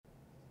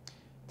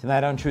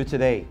Tonight on Truth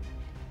Today,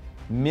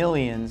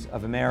 millions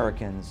of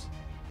Americans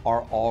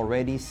are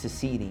already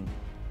seceding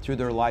through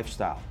their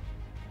lifestyle.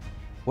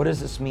 What does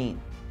this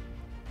mean?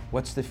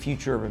 What's the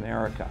future of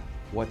America?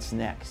 What's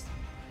next?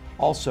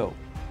 Also,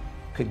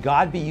 could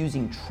God be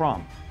using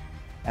Trump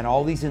and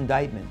all these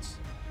indictments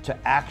to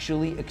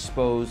actually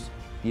expose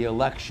the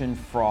election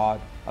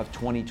fraud of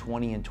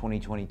 2020 and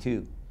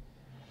 2022?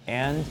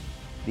 And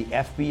the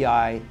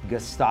FBI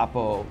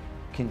Gestapo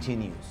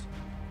continues.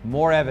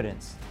 More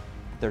evidence that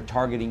they're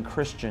targeting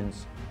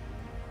Christians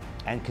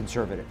and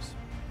conservatives.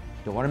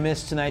 Don't want to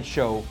miss tonight's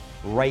show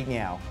right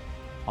now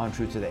on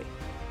Truth Today.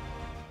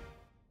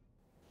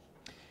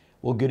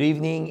 Well, good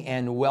evening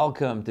and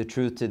welcome to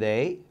Truth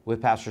Today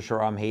with Pastor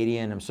Shahram,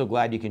 Hadian. I'm so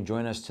glad you can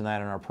join us tonight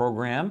on our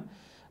program.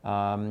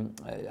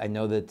 I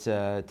know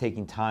that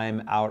taking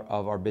time out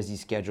of our busy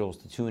schedules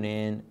to tune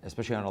in,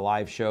 especially on a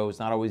live show, is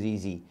not always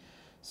easy.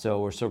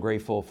 So we're so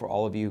grateful for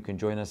all of you who can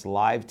join us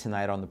live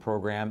tonight on the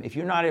program. If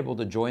you're not able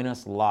to join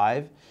us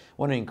live, I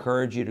want to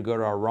encourage you to go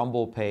to our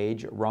Rumble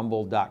page,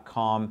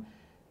 rumble.com/Shahram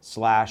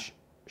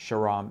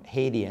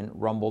Hadian,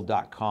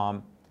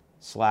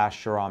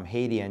 rumble.com/Shahram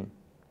Hadian,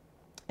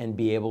 and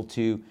be able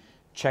to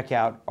check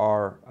out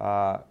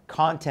our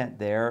content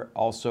there.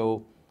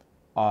 Also,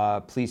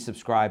 please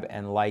subscribe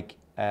and like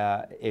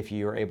if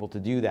you're able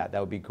to do that. That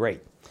would be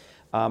great.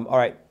 All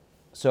right,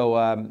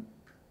 so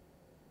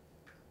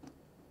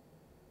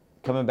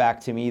coming back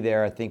to me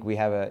there, I think we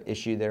have an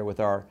issue there with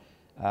our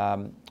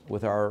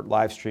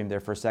live stream there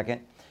for a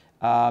second.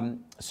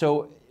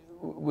 So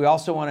we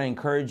also want to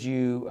encourage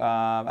you.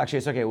 Actually,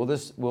 it's okay.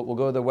 We'll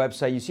go to the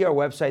website. You see our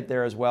website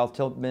there as well,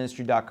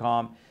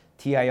 tiltministry.com.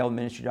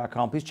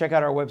 tilministry.com. Please check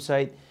out our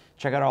website.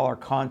 Check out all our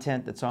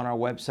content that's on our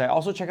website.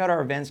 Also check out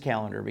our events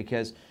calendar,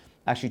 because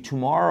actually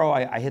tomorrow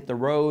I hit the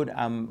road.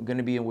 I'm going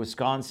to be in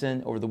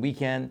Wisconsin over the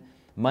weekend,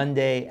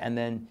 Monday, and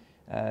then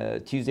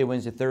Tuesday,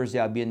 Wednesday, Thursday,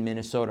 I'll be in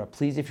Minnesota.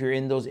 Please, if you're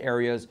in those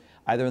areas,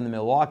 either in the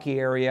Milwaukee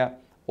area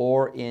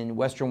or in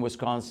western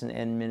Wisconsin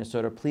and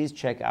Minnesota, please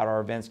check out our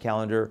events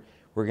calendar.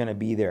 We're going to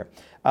be there.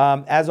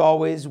 As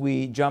always,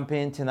 we jump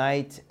in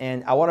tonight,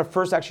 and I want to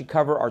first actually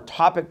cover our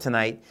topic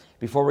tonight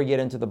before we get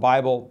into the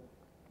Bible.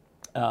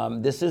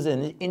 This is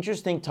an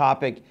interesting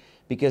topic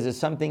because it's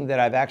something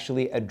that I've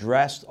actually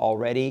addressed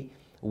already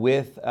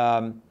with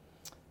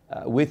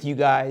you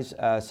guys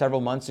several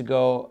months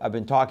ago. I've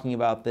been talking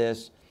about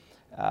this,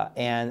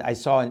 and I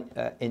saw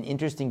an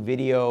interesting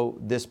video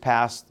this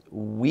past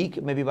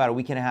week, maybe about a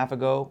week and a half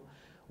ago,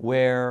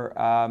 where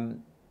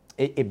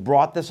it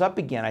brought this up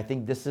again. I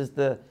think this is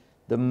the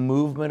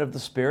movement of the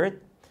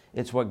Spirit.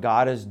 It's what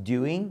God is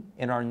doing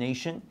in our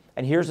nation.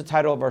 And here's the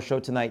title of our show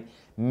tonight: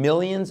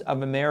 Millions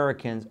of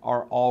Americans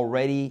are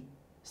already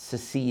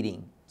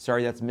seceding.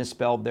 Sorry, that's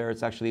misspelled there.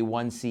 It's actually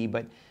one C,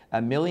 but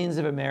millions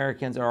of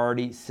Americans are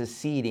already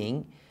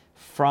seceding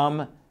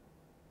from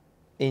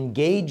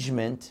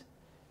engagement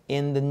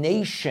in the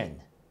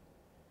nation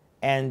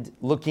and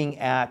looking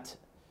at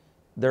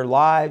their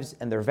lives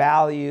and their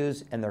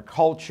values and their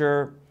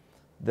culture,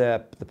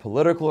 the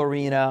political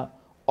arena,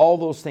 all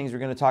those things we're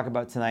going to talk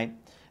about tonight.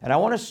 And I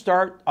want to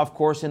start, of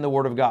course, in the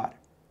Word of God.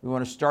 We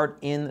want to start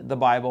in the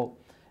Bible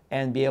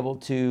and be able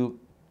to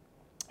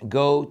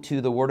go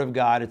to the Word of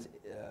God. It's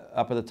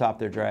up at the top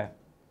there, Dre.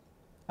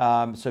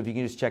 So if you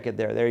can just check it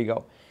there. There you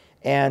go.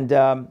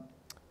 And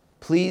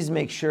please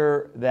make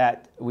sure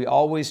that we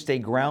always stay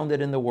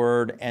grounded in the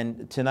Word.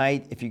 And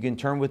tonight, if you can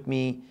turn with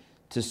me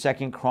to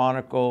 2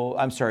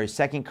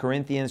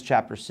 Corinthians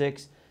chapter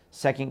 6.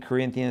 2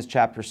 Corinthians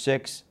chapter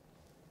 6.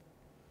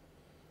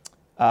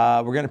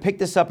 We're going to pick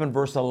this up in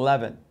verse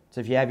 11.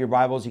 So if you have your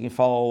Bibles, you can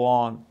follow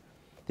along.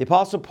 The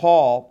Apostle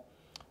Paul,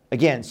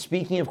 again,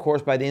 speaking, of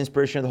course, by the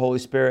inspiration of the Holy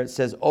Spirit,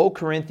 says, "O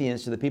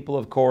Corinthians," to the people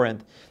of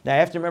Corinth. Now, you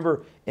have to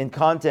remember, in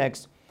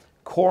context,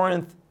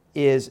 Corinth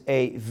is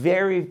a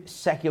very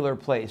secular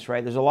place,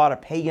 right? There's a lot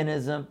of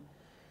paganism.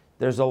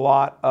 There's a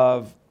lot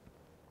of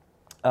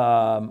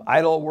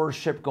idol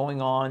worship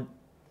going on.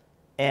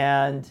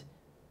 And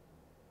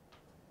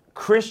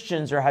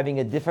Christians are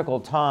having a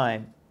difficult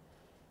time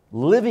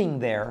living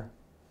there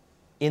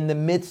in the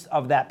midst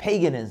of that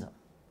paganism,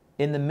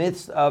 in the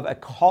midst of a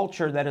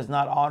culture that is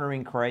not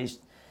honoring Christ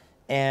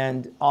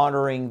and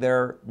honoring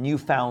their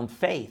newfound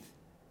faith,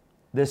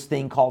 this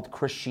thing called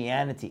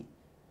Christianity.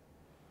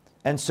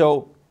 And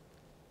so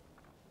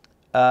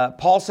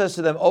Paul says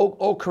to them,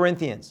 O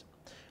Corinthians,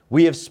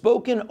 we have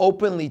spoken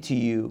openly to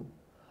you.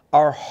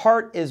 Our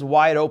heart is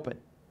wide open.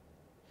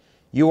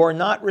 You are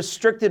not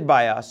restricted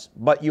by us,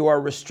 but you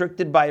are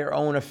restricted by your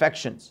own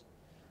affections.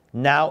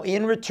 Now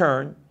in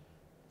return,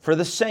 for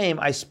the same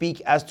I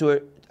speak as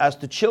to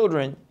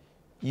children,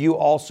 you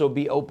also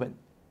be open.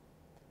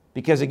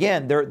 Because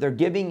again, they're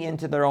giving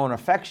into their own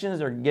affections,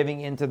 they're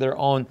giving into their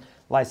own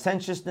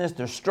licentiousness,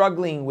 they're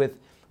struggling with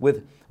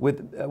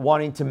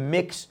wanting to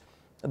mix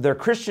their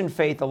Christian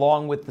faith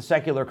along with the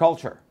secular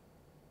culture.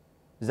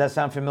 Does that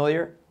sound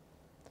familiar?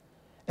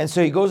 And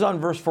so he goes on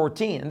verse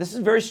 14, and this is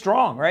very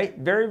strong, right?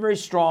 Very, very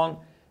strong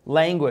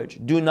language.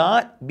 Do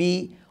not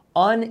be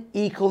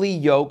unequally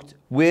yoked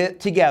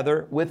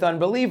together with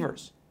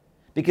unbelievers.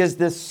 Because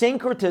the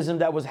syncretism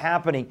that was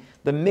happening,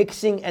 the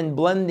mixing and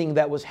blending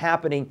that was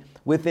happening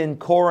within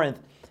Corinth,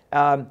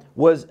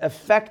 was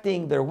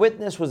affecting their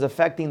witness, was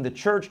affecting the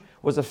church,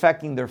 was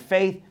affecting their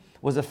faith,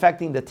 was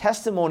affecting the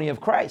testimony of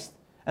Christ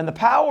and the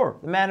power,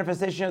 the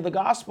manifestation of the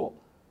gospel.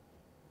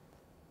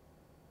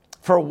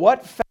 For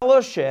what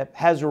fellowship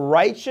has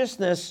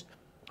righteousness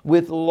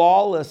with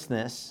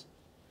lawlessness,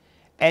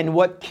 and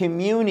what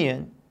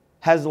communion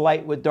has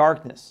light with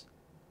darkness?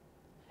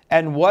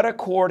 And what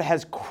accord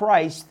has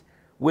Christ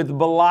with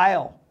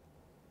Belial?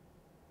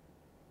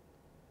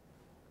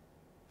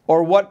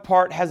 Or what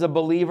part has a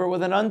believer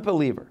with an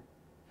unbeliever?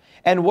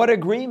 And what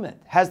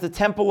agreement has the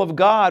temple of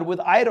God with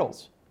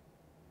idols?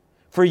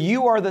 For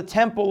you are the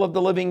temple of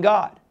the living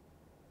God.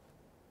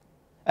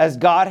 As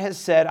God has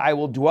said, I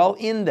will dwell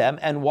in them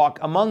and walk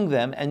among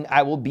them, and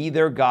I will be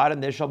their God,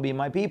 and they shall be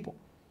my people.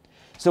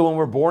 So when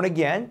we're born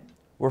again,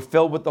 we're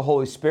filled with the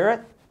Holy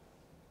Spirit.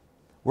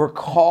 We're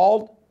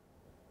called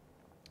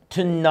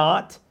to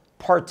not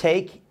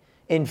partake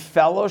in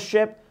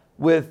fellowship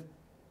with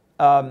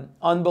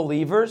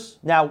unbelievers.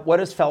 Now, what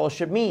does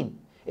fellowship mean?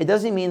 It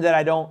doesn't mean that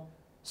I don't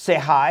say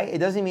hi. It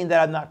doesn't mean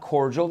that I'm not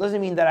cordial. It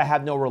doesn't mean that I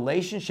have no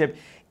relationship.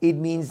 It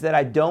means that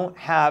I don't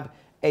have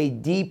a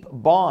deep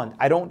bond.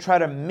 I don't try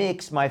to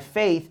mix my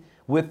faith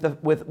with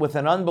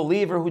an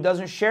unbeliever who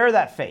doesn't share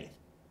that faith.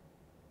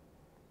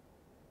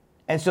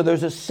 And so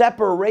there's a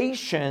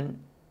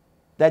separation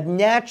that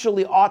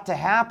naturally ought to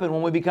happen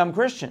when we become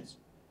Christians.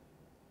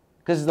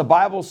 Because the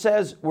Bible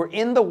says we're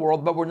in the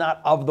world, but we're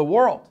not of the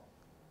world.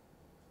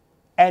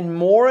 And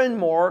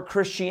more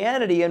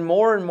Christianity and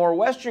more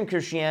Western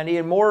Christianity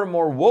and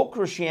more woke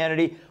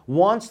Christianity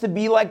wants to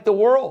be like the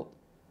world.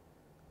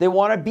 They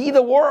want to be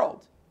the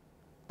world.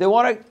 They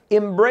want to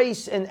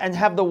embrace and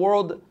have the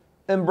world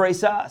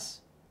embrace us.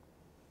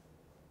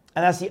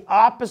 And that's the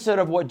opposite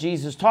of what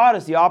Jesus taught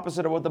us, the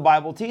opposite of what the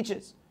Bible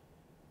teaches.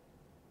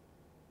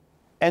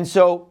 And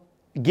so,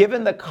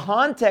 given the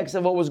context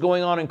of what was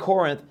going on in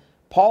Corinth,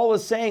 Paul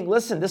is saying,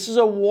 listen, this is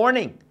a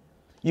warning.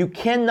 You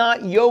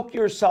cannot yoke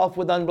yourself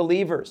with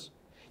unbelievers.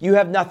 You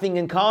have nothing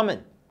in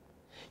common.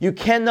 You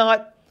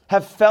cannot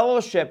have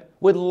fellowship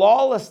with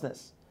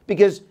lawlessness,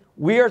 because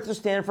we are to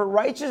stand for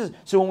righteousness.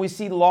 So when we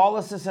see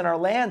lawlessness in our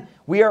land,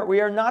 we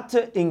are not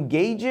to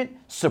engage it,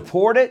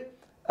 support it.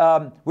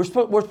 We're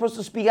supposed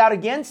to speak out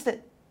against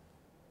it.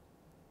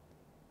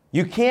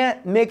 You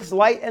can't mix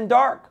light and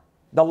dark.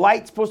 The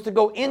light's supposed to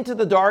go into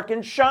the dark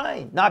and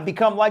shine, not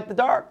become like the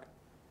dark.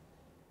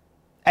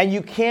 And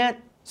you can't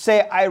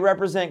say, I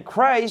represent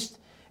Christ,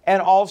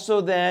 and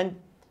also then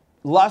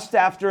lust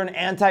after an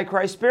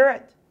antichrist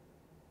spirit.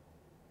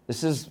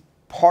 This is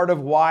part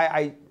of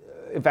why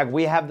in fact,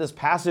 we have this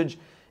passage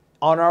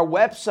on our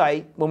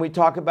website when we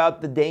talk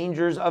about the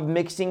dangers of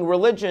mixing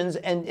religions,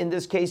 and in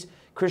this case,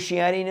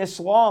 Christianity and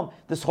Islam,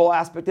 this whole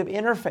aspect of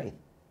interfaith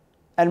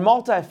and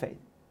multi-faith.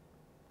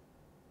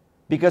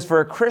 Because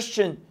for a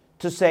Christian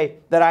to say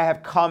that I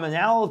have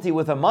commonality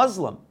with a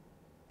Muslim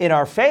in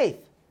our faith,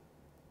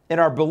 in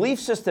our belief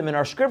system, in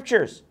our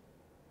scriptures,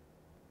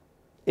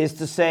 is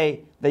to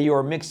say that you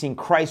are mixing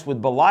Christ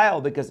with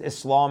Belial, because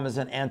Islam is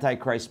an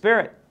antichrist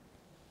spirit.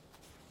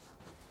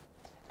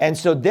 And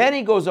so then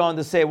he goes on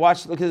to say, look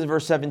at this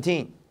verse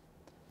 17.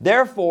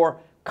 Therefore,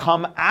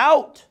 come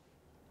out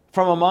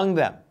from among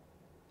them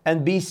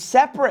and be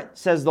separate,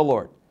 says the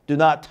Lord. Do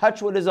not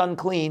touch what is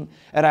unclean,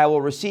 and I will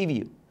receive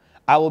you.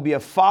 I will be a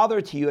father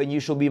to you, and you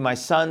shall be my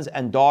sons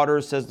and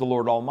daughters, says the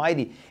Lord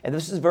Almighty. And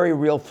this is very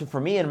real for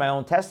me in my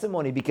own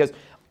testimony, because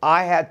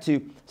I had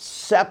to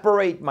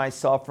separate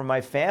myself from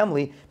my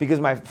family, because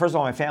first of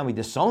all, my family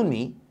disowned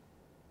me.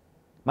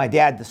 My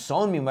dad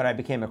disowned me when I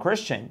became a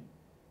Christian.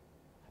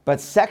 But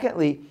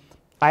secondly,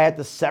 I had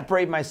to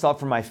separate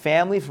myself from my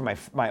family, from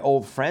my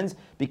old friends,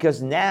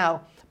 because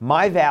now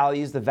my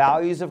values, the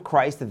values of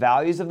Christ, the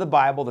values of the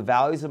Bible, the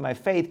values of my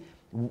faith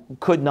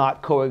could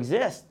not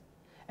coexist.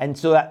 And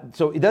so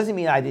it doesn't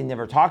mean I didn't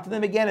never talk to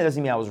them again. It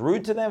doesn't mean I was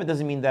rude to them. It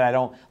doesn't mean that I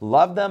don't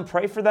love them,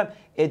 pray for them.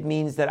 It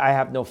means that I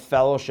have no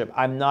fellowship.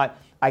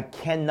 I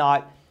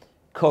cannot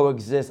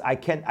coexist.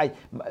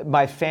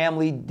 My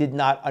family did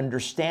not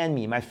understand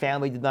me. My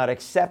family did not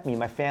accept me.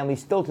 My family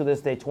still to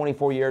this day,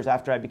 24 years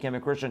after I became a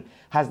Christian,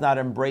 has not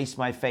embraced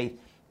my faith,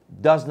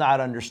 does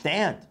not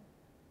understand.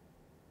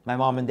 My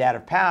mom and dad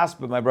have passed,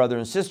 but my brother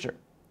and sister.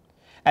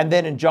 And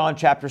then in John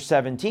chapter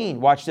 17,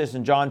 watch this,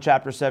 in John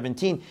chapter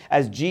 17,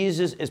 as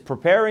Jesus is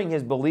preparing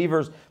his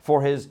believers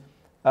for his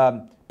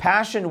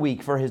Passion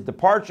Week, for his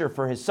departure,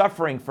 for his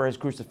suffering, for his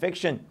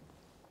crucifixion,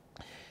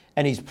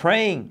 and he's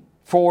praying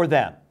for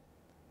them.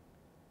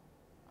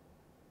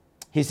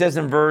 He says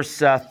in verse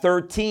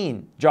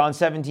 13, John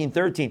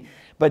 17:13,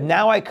 but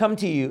now I come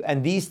to you,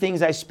 and these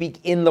things I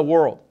speak in the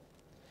world,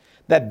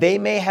 that they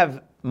may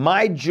have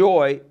my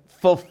joy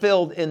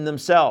fulfilled in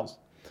themselves.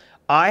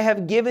 I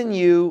have given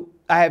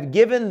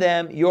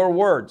them your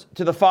words,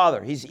 to the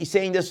Father. He's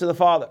saying this to the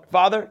Father.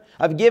 Father,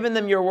 I've given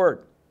them your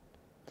word.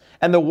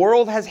 And the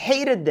world has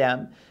hated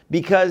them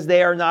because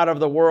they are not of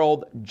the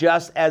world,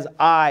 just as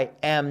I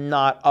am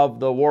not of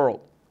the world.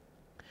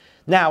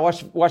 Now,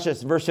 watch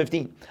this, verse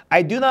 15.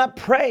 I do not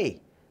pray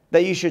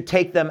that you should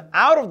take them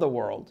out of the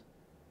world,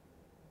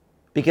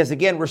 because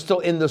again, we're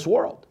still in this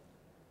world,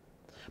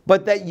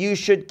 but that you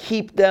should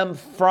keep them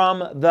from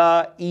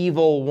the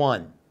evil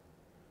one.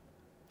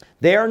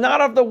 They are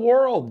not of the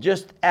world,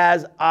 just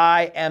as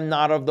I am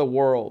not of the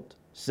world.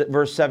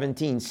 Verse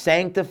 17,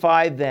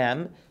 sanctify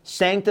them.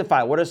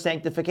 Sanctify. What does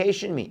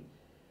sanctification mean?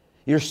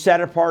 You're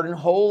set apart and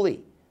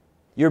holy.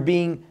 You're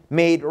being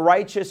made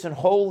righteous and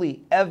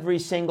holy every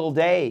single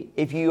day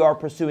if you are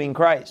pursuing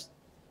Christ.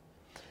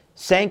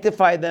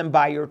 Sanctify them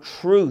by your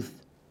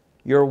truth.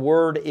 Your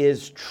word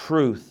is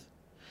truth.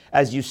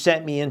 As you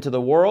sent me into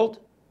the world,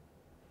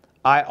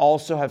 I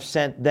also have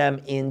sent them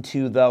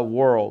into the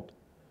world.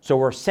 So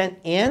we're sent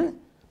in,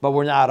 but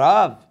we're not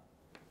of.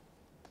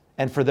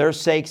 And for their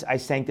sakes, I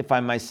sanctify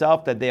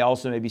myself, that they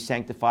also may be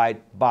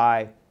sanctified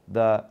by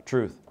the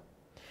truth.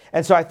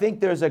 And so I think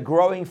there's a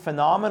growing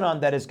phenomenon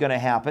that is going to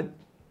happen,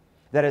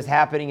 that is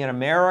happening in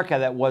America,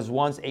 that was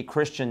once a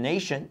Christian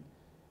nation,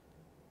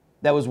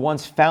 that was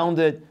once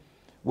founded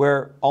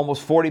where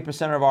almost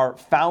 40% of our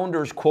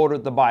founders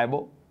quoted the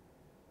Bible.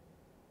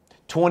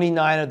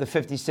 29 of the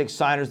 56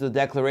 signers of the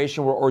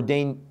Declaration were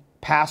ordained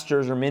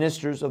pastors or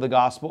ministers of the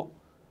gospel,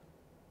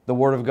 the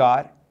Word of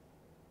God.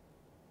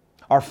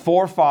 Our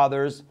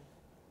forefathers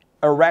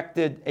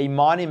erected a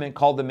monument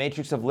called the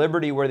Matrix of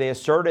Liberty, where they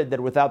asserted that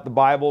without the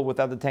Bible,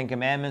 without the Ten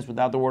Commandments,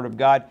 without the Word of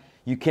God,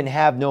 you can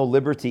have no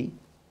liberty.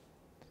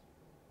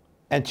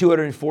 And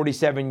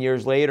 247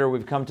 years later,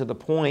 we've come to the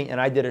point, and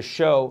I did a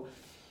show,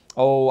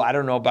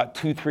 about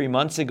 2-3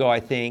 months ago, I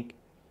think,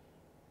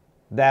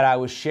 that I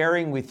was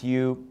sharing with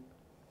you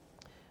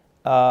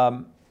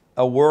a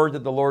word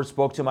that the Lord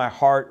spoke to my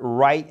heart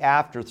right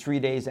after, 3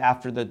 days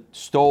after the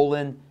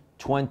stolen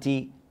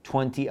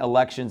 2020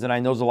 elections. And I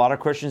know there's a lot of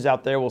Christians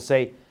out there will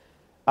say,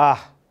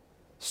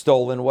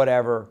 stolen,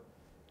 whatever.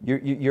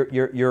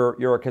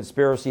 You're a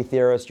conspiracy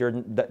theorist. You're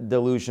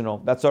delusional.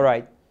 That's all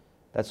right.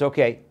 That's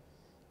okay.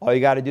 All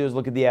you got to do is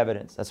look at the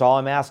evidence. That's all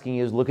I'm asking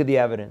you, is look at the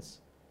evidence.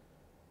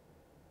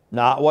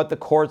 Not what the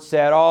court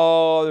said.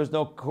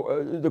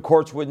 The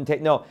courts wouldn't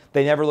take. No,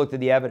 they never looked at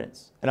the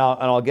evidence. And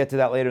I'll get to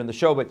that later in the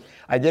show. But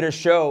I did a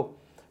show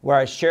where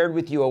I shared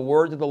with you a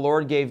word that the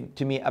Lord gave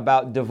to me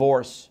about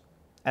divorce.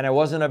 And it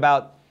wasn't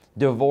about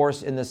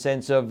divorce in the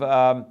sense of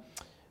a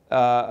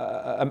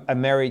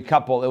married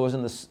couple. It was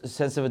in the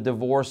sense of a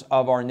divorce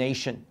of our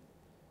nation.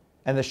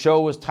 And the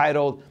show was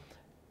titled,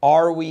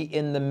 Are We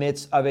in the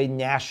Midst of a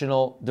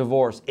National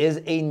Divorce?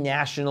 Is a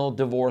national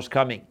divorce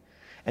coming?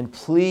 And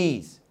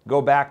please go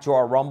back to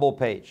our Rumble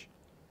page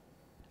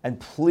and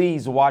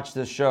please watch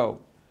this show,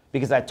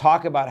 because I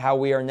talk about how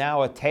we are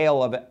now a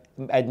tale of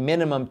at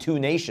minimum 2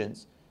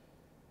 nations,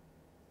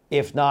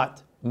 if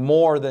not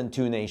more than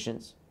 2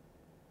 nations.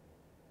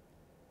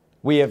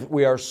 We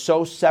are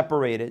so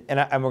separated,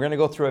 and we're going to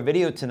go through a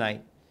video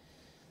tonight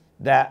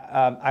that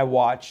I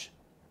watch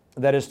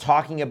that is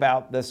talking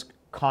about this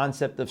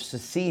concept of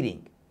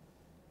seceding.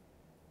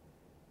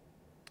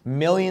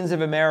 Millions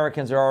of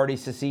Americans are already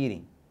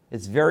seceding.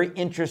 It's very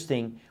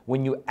interesting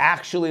when you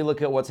actually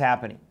look at what's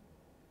happening.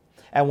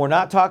 And we're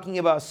not talking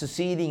about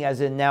seceding as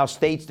in now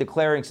states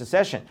declaring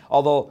secession,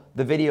 although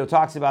the video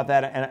talks about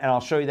that, and I'll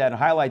show you that and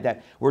highlight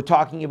that. We're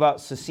talking about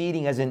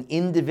seceding as in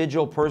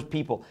individual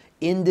people,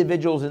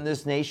 individuals in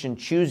this nation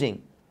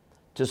choosing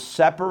to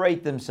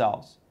separate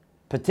themselves,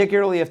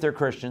 particularly if they're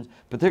Christians,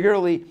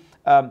 particularly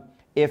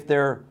if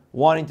they're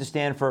wanting to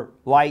stand for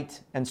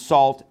light and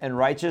salt and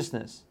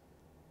righteousness.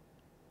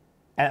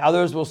 And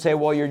others will say,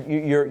 well,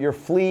 you're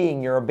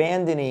fleeing, you're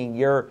abandoning,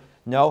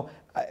 no.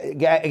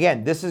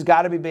 Again, this has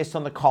got to be based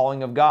on the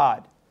calling of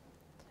God.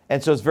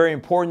 And so it's very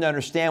important to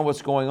understand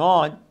what's going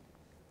on.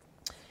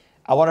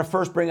 I want to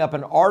first bring up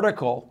an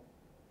article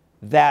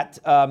that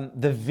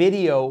the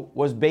video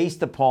was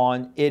based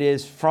upon. It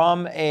is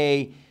from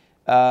a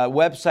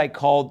website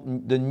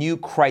called The New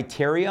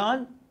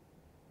Criterion.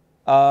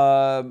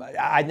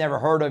 I'd never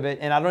heard of it,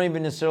 and I don't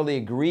even necessarily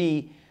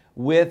agree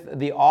with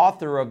the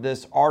author of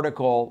this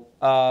article,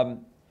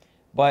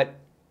 but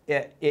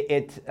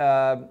it's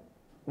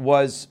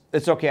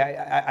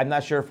okay. I'm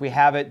not sure if we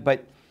have it,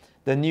 but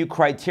The New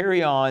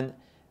Criterion,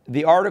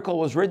 the article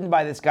was written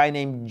by this guy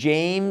named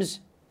James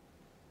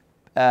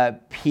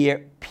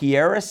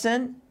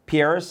Pierreson,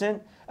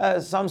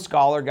 some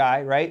scholar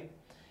guy, right?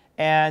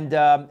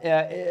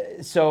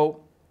 And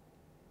so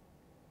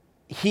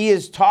he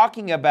is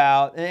talking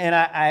about, and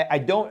I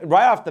don't,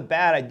 right off the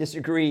bat, I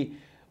disagree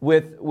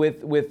with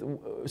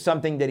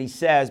something that he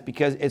says,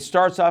 because it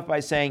starts off by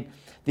saying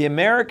the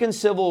American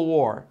Civil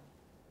War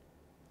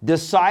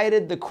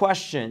decided the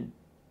question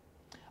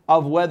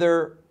of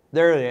whether,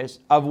 there it is,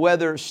 of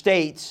whether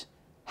states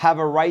have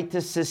a right to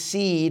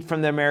secede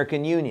from the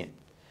American Union.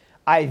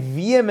 I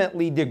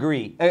vehemently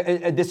disagree.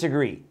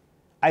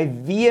 I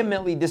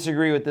vehemently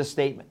disagree with this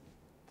statement.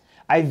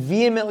 I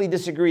vehemently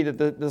disagree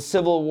that the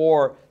Civil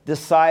War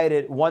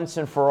decided once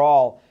and for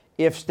all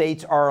if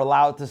states are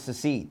allowed to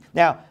secede.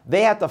 Now,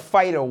 they had to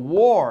fight a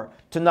war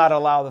to not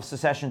allow the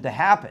secession to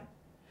happen.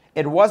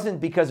 It wasn't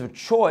because of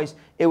choice.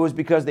 It was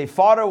because they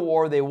fought a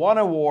war, they won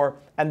a war,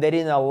 and they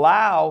didn't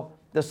allow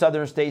the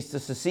southern states to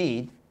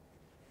secede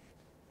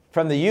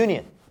from the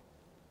Union.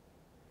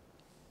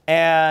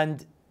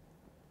 And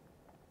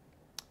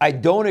I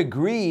don't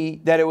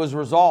agree that it was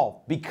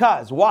resolved.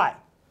 Because, why?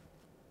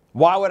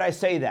 Why would I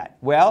say that?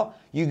 Well,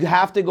 you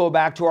have to go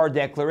back to our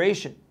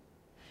Declaration.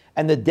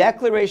 And the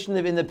Declaration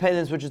of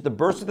Independence, which is the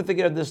birth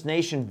certificate of this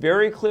nation,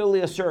 very clearly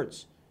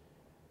asserts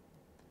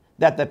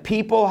that the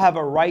people have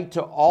a right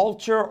to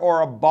alter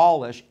or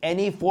abolish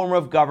any form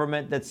of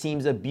government that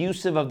seems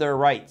abusive of their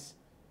rights.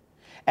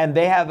 And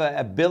they have an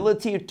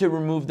ability to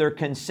remove their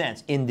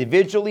consents.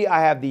 Individually,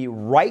 I have the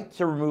right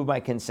to remove my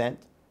consent.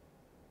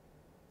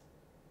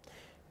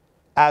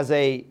 As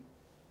a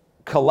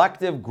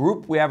collective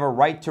group, we have a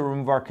right to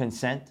remove our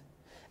consent.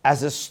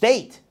 As a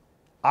state,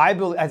 I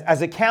believe,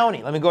 as a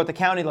county, let me go at the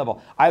county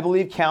level. I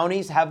believe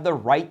counties have the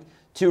right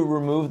to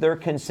remove their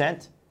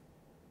consent.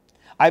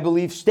 I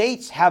believe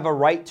states have a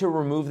right to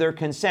remove their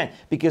consent,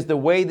 because the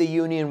way the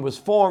union was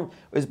formed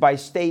was by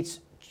states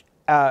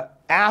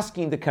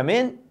asking to come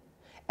in.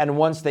 And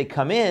once they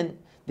come in,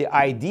 the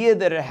idea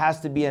that it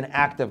has to be an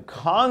act of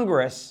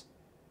Congress,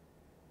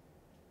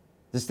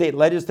 the state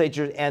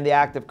legislatures and the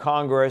act of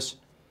Congress,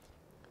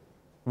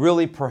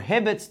 really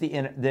prohibits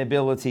the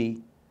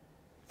ability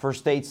for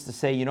states to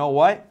say, you know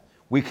what,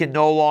 we can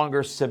no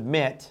longer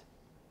submit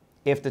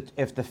if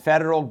the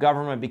federal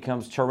government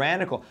becomes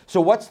tyrannical.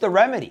 So what's the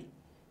remedy?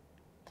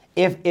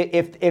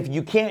 If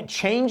you can't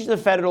change the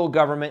federal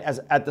government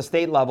at the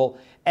state level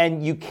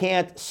and you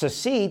can't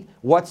secede,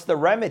 what's the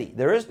remedy?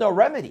 There is no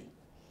remedy.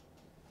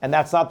 And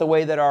that's not the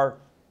way that our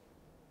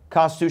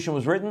Constitution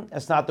was written.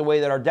 That's not the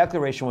way that our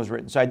Declaration was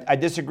written. So I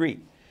disagree.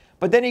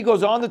 But then he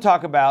goes on to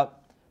talk about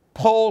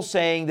polls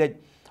saying that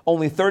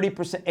only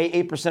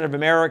 8% of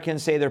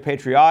Americans say they're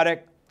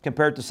patriotic,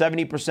 compared to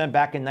 70%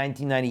 back in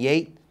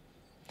 1998.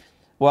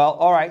 Well,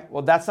 all right.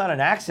 Well, that's not an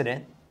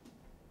accident.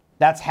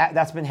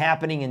 That's been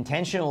happening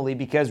intentionally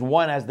because,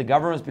 one, as the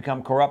government's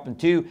become corrupt, and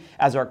two,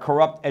 as our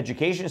corrupt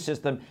education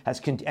system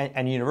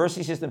and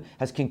university system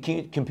has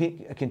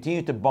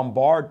continued to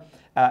bombard,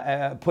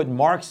 put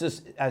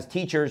Marxists as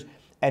teachers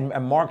and a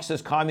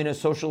Marxist,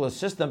 communist, socialist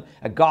system,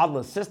 a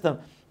godless system,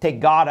 take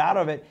God out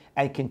of it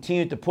and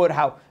continue to put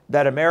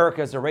that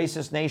America is a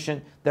racist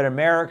nation, that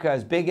America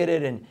is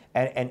bigoted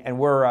and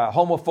we're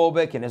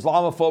homophobic and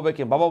Islamophobic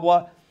and blah, blah,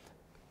 blah,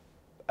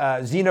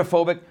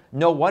 xenophobic.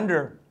 No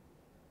wonder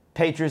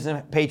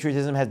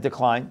patriotism has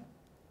declined.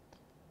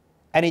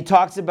 And he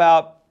talks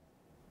about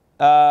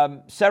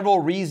several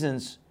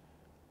reasons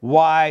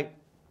why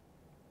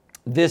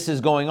this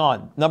is going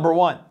on. Number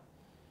one,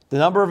 the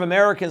number of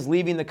Americans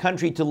leaving the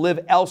country to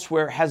live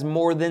elsewhere has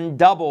more than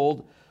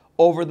doubled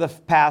over the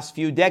past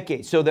few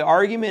decades. So the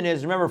argument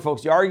is, remember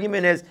folks, the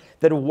argument is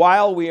that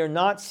while we are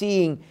not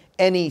seeing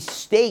any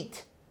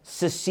state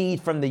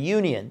secede from the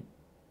Union,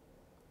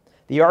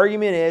 the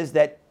argument is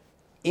that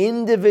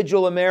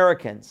individual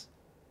Americans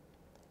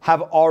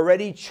have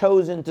already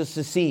chosen to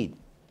secede.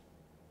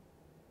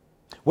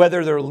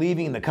 Whether they're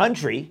leaving the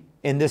country,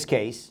 in this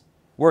case,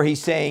 where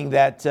he's saying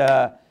that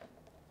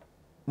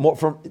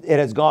it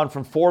has gone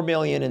from 4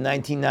 million in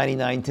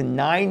 1999 to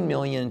 9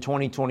 million in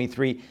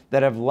 2023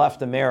 that have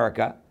left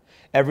America.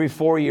 Every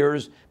 4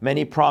 years,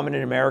 many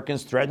prominent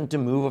Americans threaten to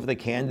move if the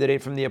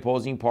candidate from the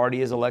opposing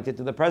party is elected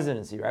to the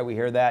presidency, right? We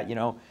hear that,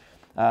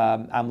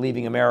 I'm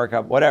leaving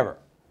America, whatever.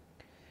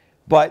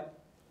 But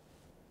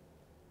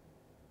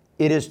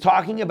it is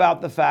talking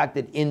about the fact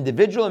that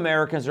individual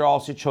Americans are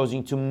also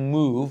choosing to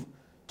move,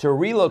 to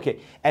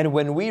relocate. And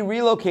when we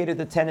relocated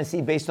to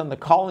Tennessee based on the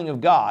calling of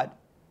God,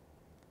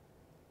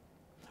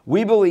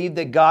 we believed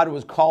that God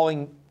was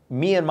calling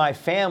me and my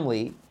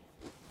family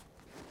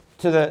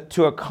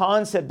to a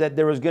concept that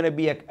there was going to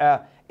be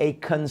a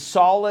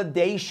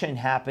consolidation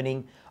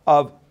happening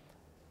of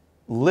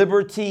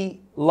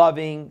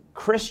liberty-loving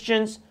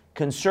Christians,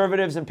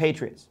 conservatives, and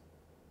patriots.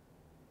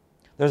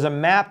 There's a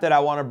map that I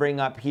want to bring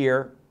up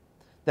here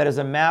that is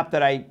a map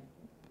that I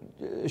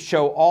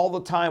show all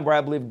the time where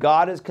I believe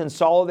God is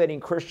consolidating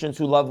Christians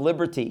who love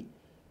liberty.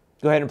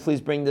 Go ahead and please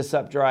bring this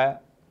up, Jariah.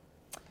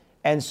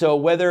 And so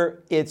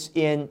whether it's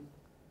in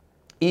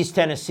East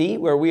Tennessee,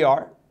 where we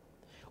are,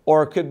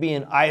 or it could be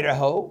in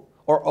Idaho,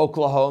 or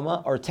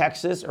Oklahoma, or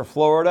Texas, or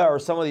Florida, or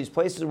some of these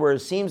places where it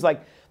seems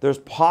like there's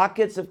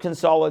pockets of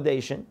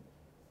consolidation.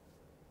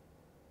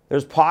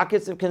 There's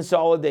pockets of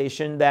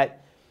consolidation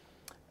that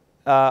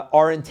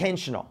are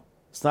intentional.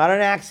 It's not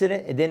an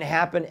accident. It didn't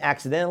happen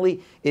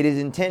accidentally. It is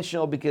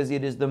intentional because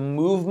it is the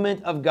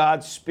movement of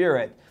God's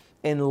Spirit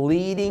in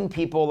leading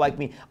people like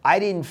me. I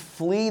didn't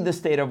flee the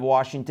state of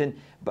Washington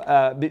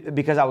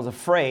because I was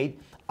afraid.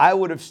 I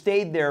would have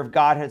stayed there if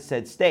God had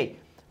said stay.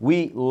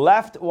 We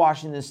left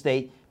Washington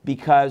State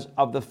because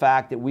of the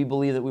fact that we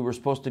believe that we were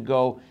supposed to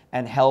go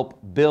and help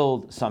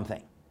build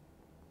something.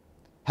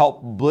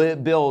 Help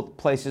build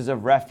places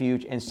of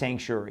refuge and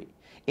sanctuary.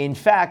 In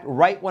fact,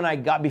 right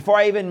when before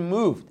I even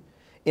moved,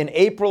 in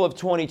April of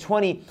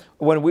 2020,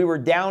 when we were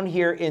down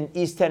here in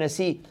East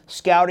Tennessee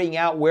scouting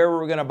out where we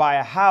were going to buy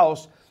a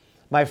house,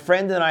 my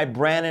friend and I,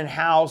 Brandon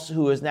House,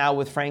 who is now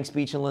with Frank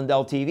Speech and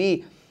Lindell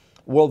TV,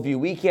 Worldview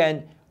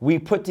Weekend, we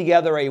put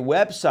together a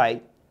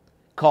website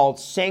called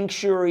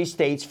Sanctuary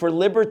States for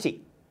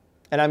Liberty.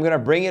 And I'm going to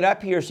bring it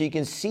up here so you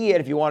can see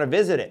it if you want to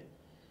visit it.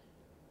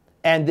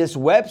 And this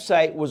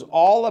website was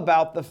all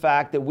about the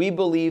fact that we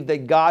believe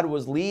that God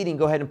was leading,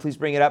 go ahead and please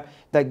bring it up,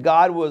 that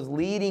God was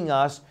leading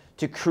us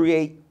to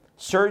create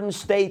certain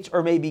states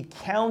or maybe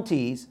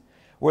counties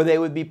where they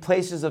would be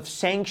places of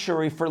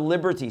sanctuary for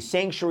liberty,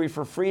 sanctuary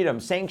for freedom,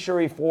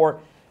 sanctuary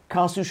for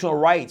constitutional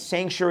rights,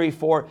 sanctuary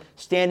for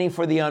standing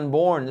for the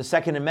unborn, the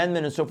Second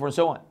Amendment, and so forth and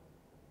so on.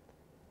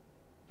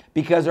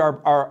 Because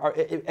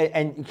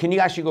and can you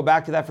actually go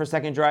back to that for a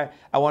second, Dry?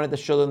 I wanted to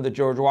show them the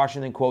George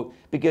Washington quote,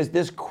 because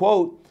this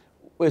quote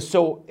is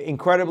so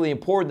incredibly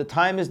important. The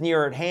time is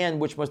near at hand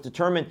which must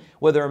determine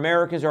whether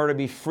Americans are to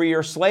be free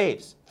or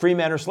slaves, free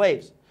men or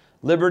slaves.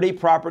 Liberty,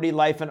 property,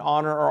 life, and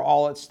honor are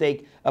all at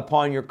stake.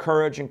 Upon your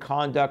courage and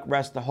conduct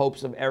rest the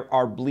hopes of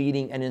our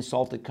bleeding and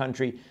insulted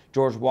country.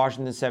 George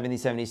Washington,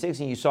 1776.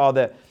 And you saw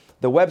the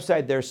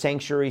website there,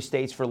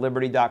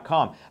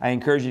 sanctuarystatesforliberty.com. I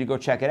encourage you to go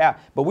check it out.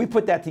 But we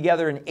put that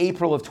together in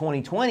April of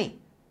 2020,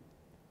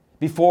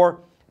 before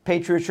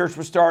Patriot Church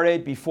was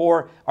started,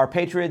 before our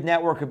Patriot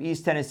Network of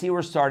East Tennessee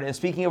was started. And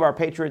speaking of our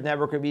Patriot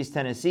Network of East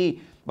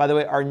Tennessee, by the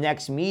way, our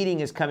next meeting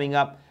is coming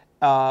up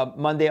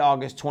Monday,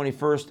 August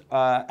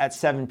 21st at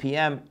 7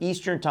 p.m.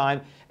 Eastern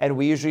Time. And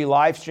we usually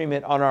live stream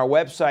it on our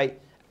website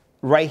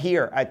right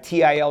here at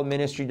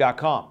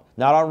tilministry.com.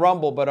 Not on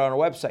Rumble, but on our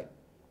website.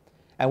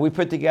 And we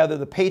put together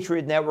the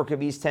Patriot Network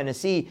of East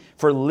Tennessee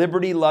for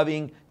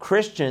liberty-loving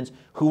Christians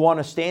who want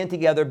to stand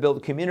together,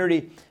 build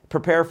community,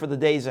 prepare for the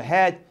days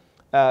ahead,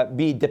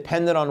 be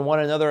dependent on one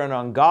another and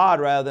on God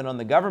rather than on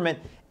the government,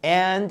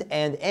 and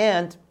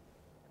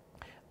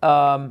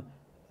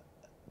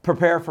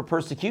prepare for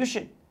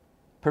persecution,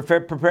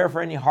 prepare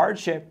for any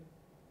hardship,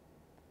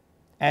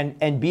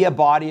 and be a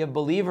body of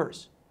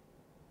believers,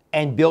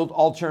 and build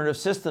alternative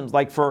systems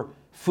like for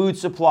food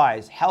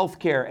supplies,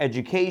 healthcare,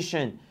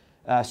 education,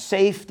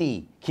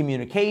 safety,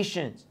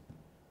 communications.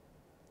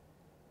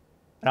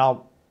 And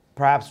I'll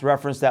perhaps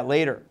reference that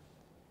later.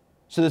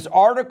 So this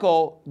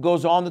article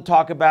goes on to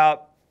talk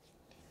about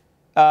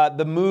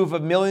the move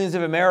of millions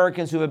of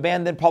Americans who've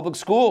abandoned public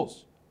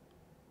schools.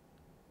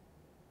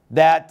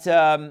 That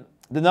the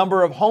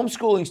number of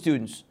homeschooling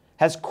students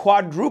has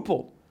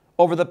quadrupled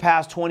over the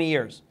past 20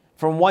 years,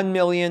 from 1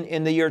 million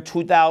in the year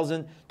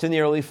 2000 to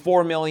nearly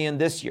 4 million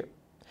this year.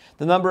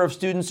 The number of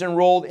students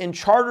enrolled in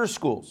charter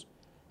schools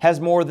has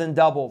more than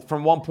doubled,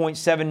 from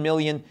 1.7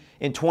 million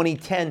in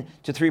 2010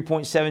 to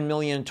 3.7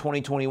 million in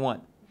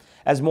 2021.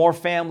 As more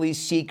families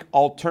seek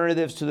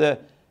alternatives to the,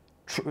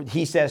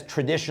 he says,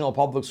 traditional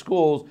public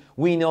schools,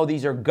 we know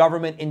these are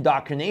government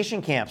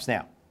indoctrination camps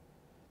now.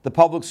 The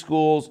public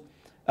schools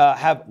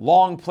have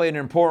long played an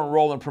important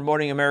role in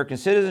promoting American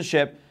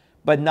citizenship,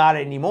 but not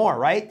anymore,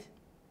 right?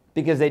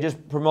 Because they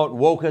just promote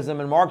wokeism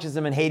and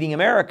Marxism and hating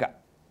America.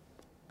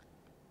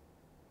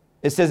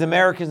 It says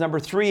Americans, number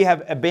 3,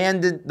 have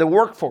abandoned the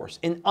workforce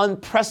in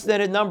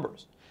unprecedented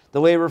numbers. The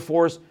labor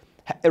force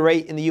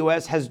rate in the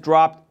U.S. has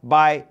dropped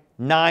by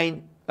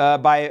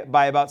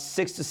about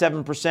 6 to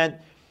 7%,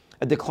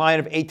 a decline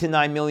of 8 to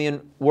 9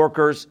 million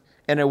workers,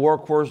 and a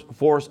workforce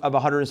of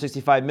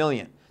 165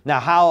 million. Now,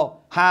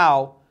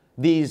 how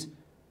these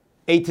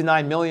 8 to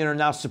 9 million are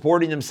now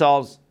supporting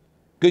themselves?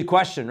 Good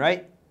question,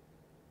 right?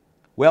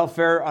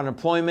 Welfare,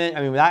 unemployment,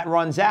 I mean, that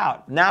runs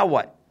out. Now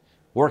what?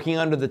 Working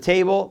under the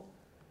table?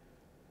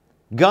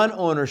 Gun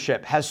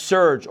ownership has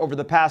surged over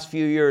the past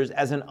few years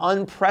as an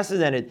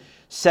unprecedented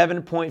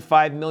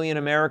 7.5 million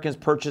Americans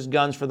purchased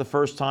guns for the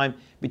first time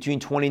between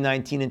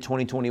 2019 and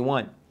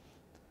 2021.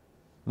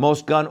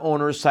 Most gun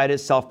owners cited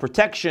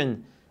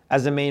self-protection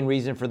as the main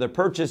reason for their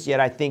purchase, yet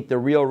I think the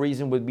real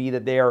reason would be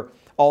that they are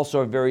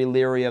also very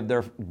leery of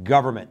their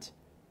government.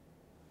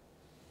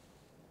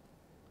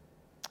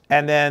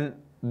 And then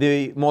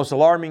the most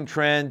alarming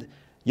trend,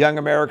 young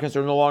Americans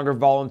are no longer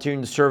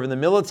volunteering to serve in the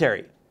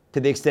military to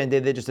the extent they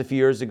did just a few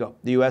years ago.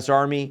 The U.S.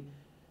 Army,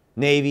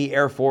 Navy,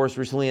 Air Force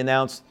recently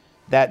announced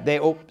that they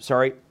will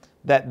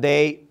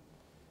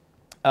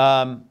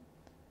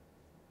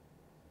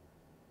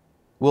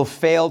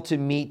fail to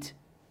meet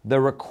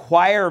the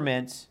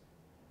requirements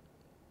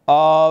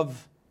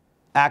of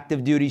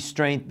active duty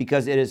strength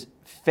because it has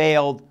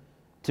failed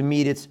to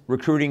meet its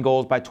recruiting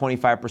goals by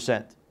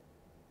 25%.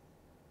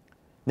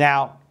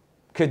 Now,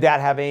 could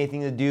that have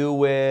anything to do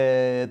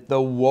with the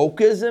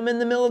wokeism in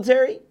the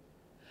military?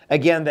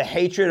 Again, the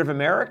hatred of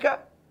America?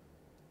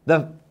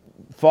 The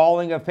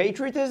falling of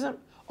patriotism?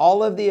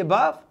 All of the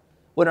above?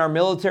 When our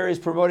military is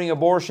promoting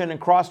abortion and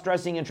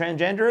cross-dressing and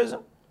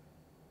transgenderism?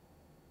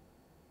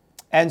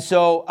 And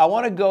so I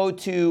want to go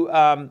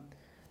to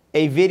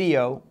a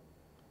video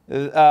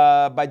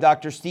by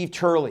Dr. Steve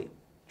Turley.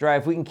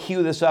 If we can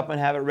cue this up and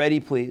have it ready,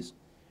 please.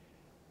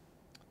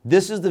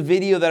 This is the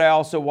video that I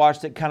also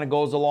watched that kind of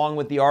goes along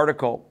with the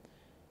article.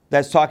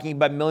 that's talking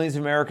about millions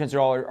of Americans are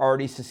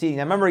already seceding.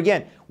 Now remember,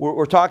 again,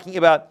 we're talking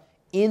about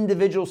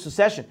individual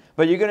secession,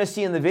 but you're going to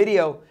see in the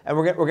video, and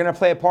we're going to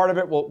play a part of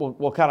it.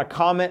 We'll kind of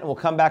comment, and we'll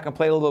come back and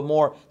play a little bit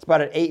more. It's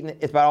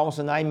about almost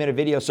a 9-minute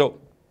video, so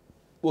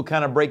we'll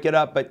kind of break it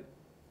up. But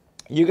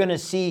you're going to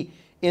see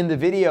in the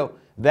video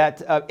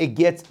that it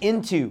gets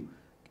into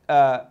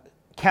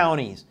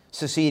counties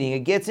seceding.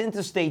 It gets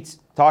into states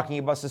talking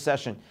about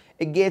secession.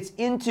 It gets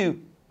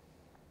into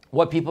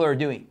what people are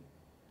doing.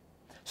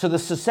 So the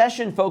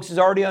secession, folks, is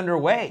already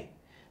underway.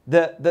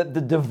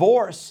 The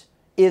divorce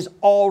is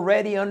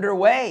already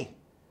underway.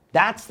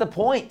 That's the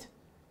point.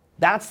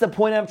 That's the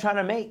point I'm trying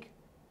to make.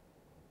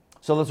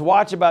 So let's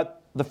watch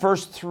about the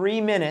first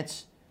 3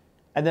 minutes,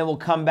 and then we'll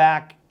come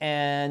back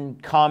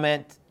and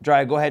comment.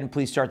 Dry, go ahead and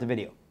please start the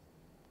video.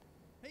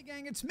 Hey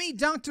gang, it's me,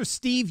 Dr.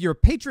 Steve, your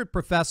Patriot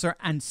professor,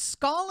 and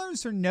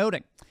scholars are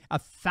noting a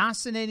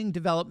fascinating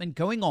development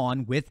going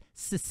on with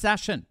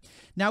secession.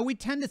 Now, we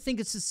tend to think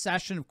of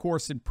secession, of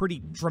course, in pretty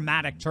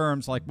dramatic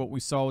terms, like what we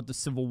saw with the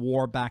Civil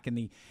War back in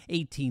the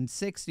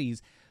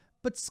 1860s.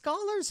 But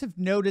scholars have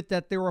noted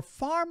that there are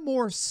far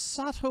more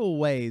subtle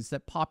ways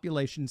that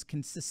populations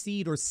can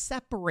secede or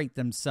separate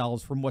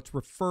themselves from what's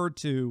referred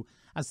to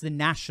as the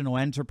national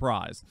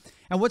enterprise.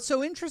 And what's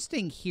so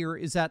interesting here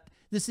is that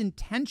this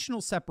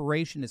intentional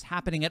separation is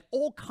happening at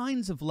all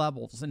kinds of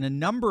levels in a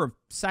number of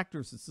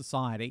sectors of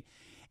society.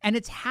 And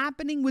it's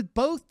happening with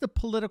both the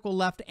political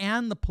left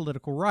and the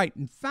political right.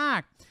 In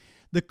fact,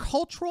 the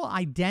cultural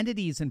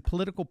identities and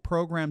political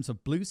programs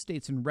of blue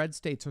states and red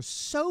states are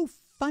so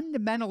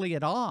fundamentally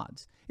at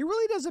odds. It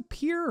really does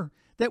appear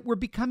that we're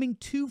becoming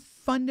two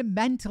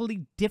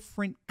fundamentally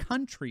different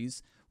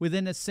countries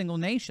within a single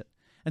nation.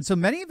 And so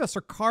many of us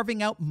are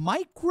carving out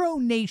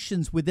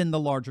micro-nations within the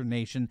larger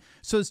nation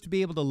so as to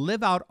be able to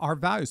live out our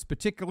values,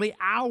 particularly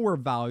our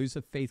values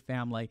of faith,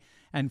 family,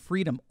 and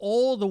freedom.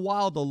 All the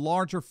while, the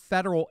larger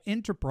federal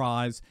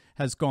enterprise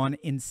has gone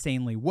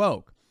insanely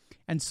woke.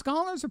 And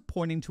scholars are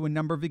pointing to a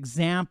number of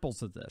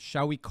examples of this.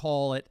 Shall we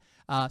call it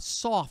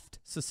soft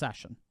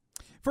secession?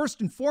 First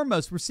and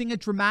foremost, we're seeing a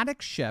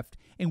dramatic shift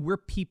in where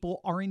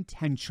people are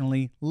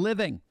intentionally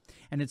living.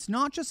 And it's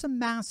not just a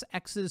mass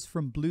exodus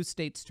from blue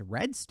states to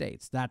red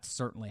states. That's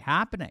certainly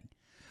happening.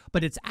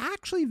 But it's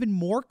actually even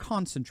more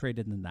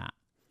concentrated than that.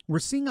 We're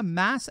seeing a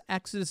mass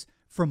exodus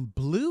from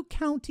blue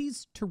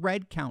counties to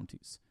red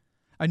counties.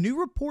 A new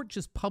report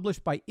just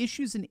published by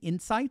Issues and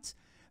Insights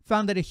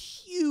found that a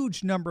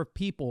huge number of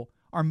people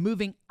are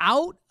moving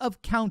out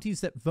of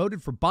counties that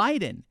voted for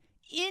Biden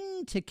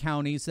into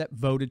counties that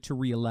voted to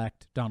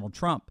re-elect Donald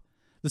Trump.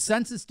 The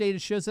census data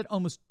shows that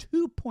almost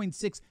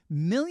 2.6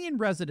 million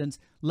residents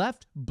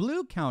left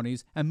blue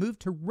counties and moved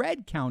to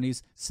red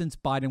counties since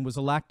Biden was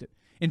elected.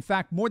 In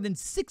fact, more than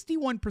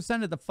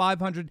 61% of the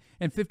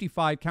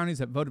 555 counties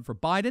that voted for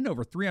Biden,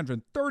 over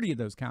 330 of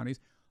those counties,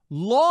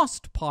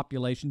 lost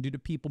population due to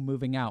people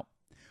moving out.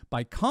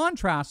 By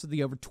contrast to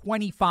the over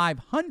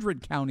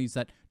 2,500 counties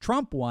that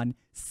Trump won,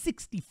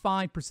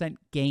 65%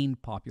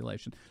 gained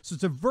population. So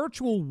it's a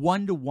virtual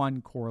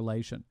one-to-one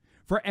correlation.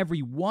 For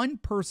every one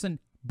person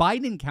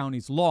Biden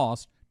counties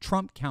lost,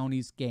 Trump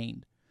counties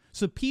gained.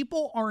 So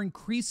people are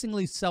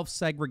increasingly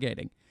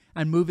self-segregating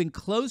and moving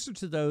closer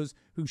to those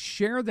who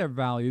share their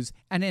values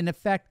and, in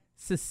effect,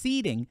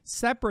 seceding,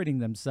 separating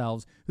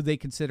themselves, who they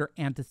consider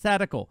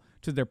antithetical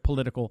to their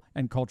political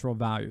and cultural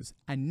values.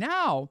 And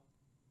now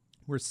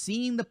we're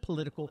seeing the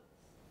political.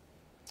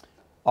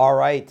 All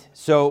right.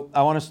 So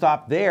I want to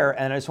stop there,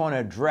 and I just want to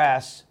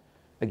address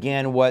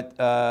again what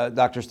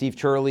Dr. Steve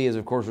Turley is,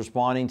 of course,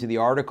 responding to the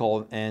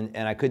article, and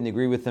I couldn't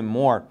agree with him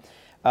more.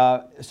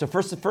 So the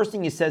first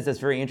thing he says that's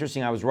very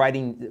interesting, I was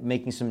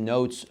making some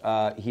notes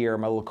here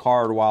on my little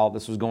card while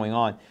this was going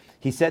on.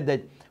 He said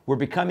that we're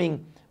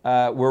becoming,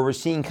 where we're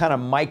seeing kind of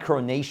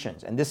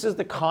micronations. And this is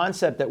the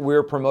concept that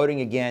we're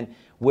promoting again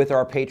with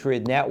our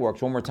Patriot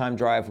Networks. One more time,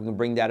 Drive, we can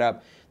bring that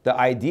up. The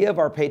idea of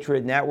our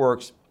Patriot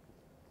Networks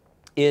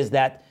is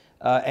that,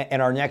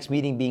 and our next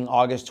meeting being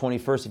August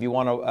 21st, if you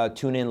want to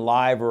tune in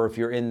live, or if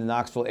you're in the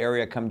Knoxville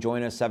area, come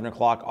join us, 7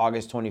 o'clock,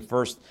 August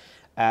 21st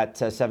at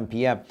 7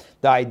 p.m.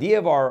 The idea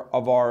of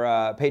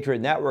our Patriot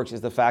Networks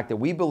is the fact that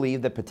we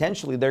believe that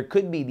potentially there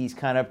could be these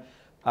kind of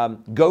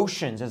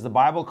Goshens, as the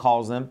Bible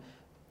calls them,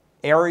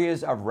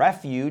 areas of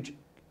refuge,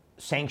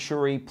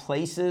 sanctuary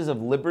places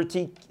of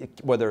liberty,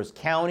 whether it's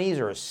counties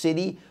or a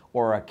city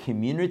or a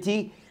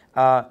community,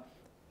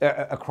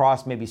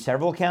 across maybe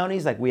several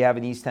counties like we have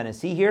in East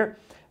Tennessee here.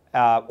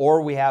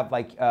 Or we have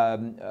like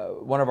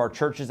one of our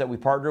churches that we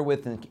partner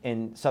with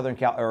in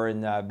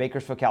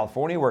Bakersfield,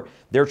 California, where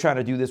they're trying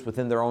to do this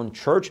within their own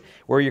church,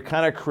 where you're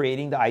kind of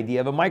creating the idea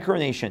of a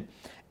micronation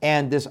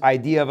and this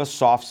idea of a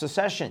soft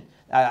secession.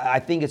 I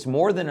think it's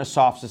more than a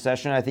soft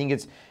secession. I think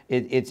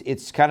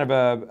it's kind of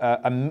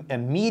a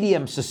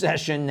medium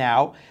secession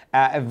now.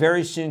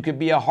 Very soon could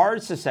be a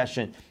hard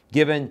secession,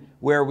 given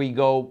where we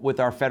go with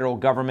our federal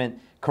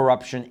government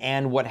corruption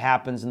and what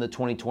happens in the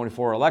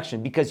 2024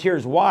 election. Because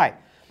here's why.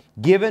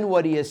 given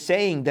what he is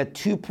saying, that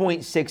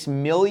 2.6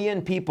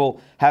 million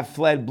people have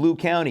fled blue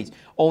counties.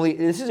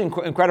 This is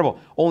incredible,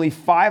 only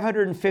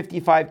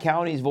 555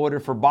 counties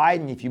voted for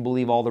Biden, if you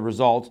believe all the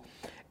results.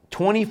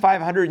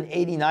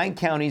 2,589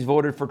 counties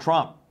voted for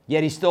Trump,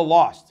 yet he still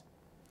lost.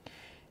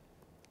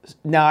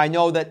 Now, I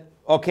know that,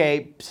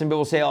 okay, some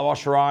people say, oh, well,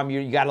 Shahram,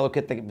 you got to look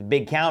at the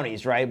big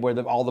counties, right, where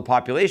all the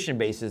population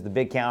base is. The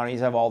big counties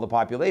have all the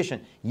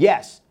population.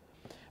 Yes,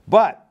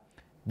 but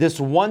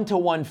this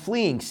one-to-one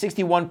fleeing,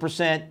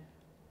 61%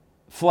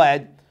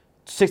 fled,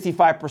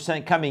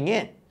 65% coming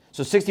in.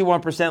 So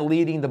 61%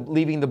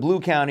 leaving the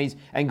blue counties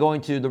and going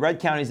to the red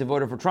counties that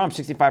voted for Trump,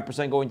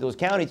 65% going to those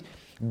counties.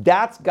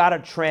 That's got to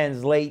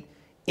translate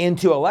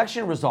into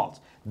election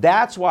results.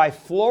 That's why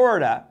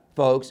Florida,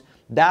 folks,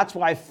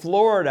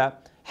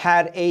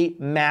 had a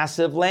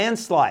massive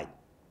landslide,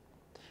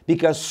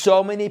 because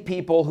so many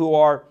people who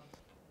are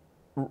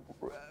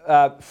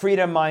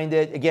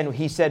freedom-minded, again,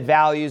 he said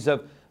values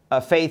of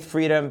faith,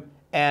 freedom,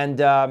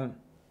 and I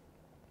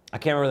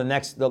can't remember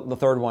the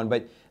third one,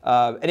 but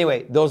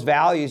anyway, those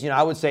values,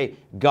 I would say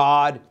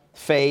God,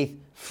 faith,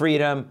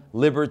 freedom,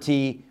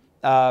 liberty,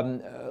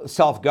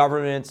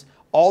 self-governance,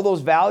 all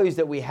those values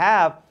that we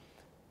have,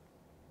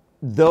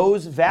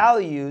 those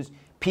values,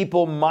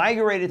 people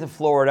migrated to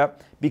Florida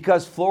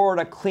because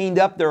Florida cleaned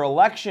up their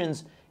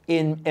elections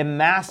in a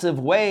massive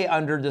way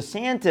under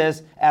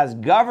DeSantis as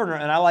governor,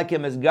 and I like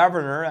him as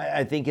governor.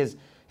 I think his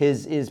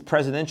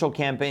presidential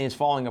campaign is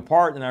falling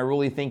apart, and I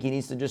really think he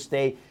needs to just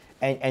stay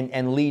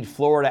and lead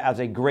Florida as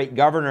a great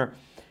governor.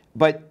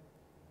 But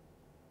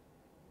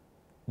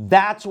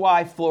that's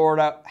why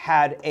Florida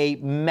had a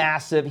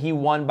massive, he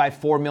won by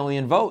 4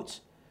 million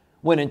votes,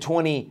 when in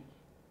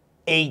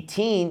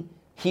 2018,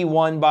 he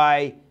won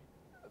by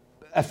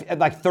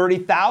like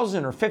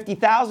 30,000 or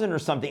 50,000 or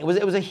something. It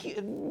was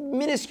a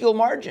minuscule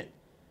margin.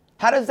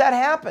 How does that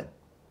happen?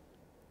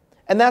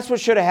 And that's what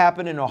should have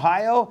happened in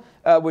Ohio,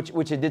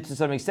 which it did to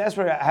some extent. That's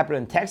what happened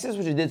in Texas,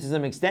 which it did to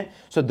some extent.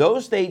 So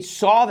those states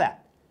saw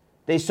that.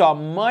 They saw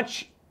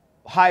much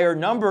higher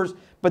numbers,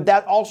 but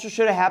that also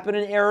should have happened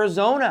in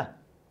Arizona.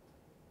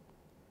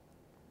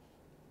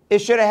 It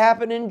should have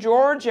happened in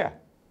Georgia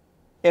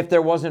if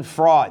there wasn't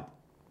fraud,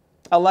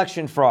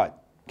 election fraud.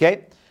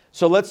 Okay?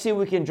 So let's see if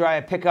we can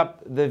try to pick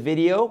up the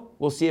video.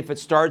 We'll see if it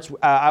starts.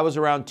 I was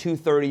around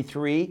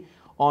 2:33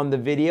 on the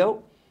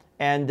video.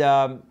 And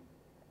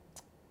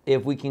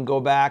if we can go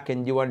back,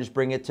 and you want to just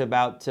bring it to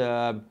about,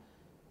 right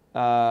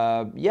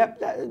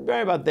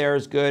about there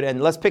is good.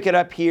 And let's pick it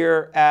up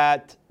here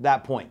at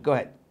that point. Go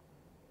ahead.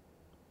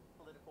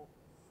 Political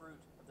fruit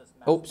of this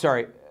mess. Oh,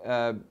 sorry.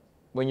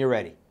 When you're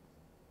ready.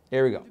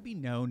 Here we go. To be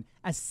known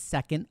as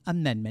Second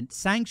Amendment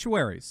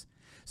sanctuaries.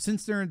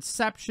 Since their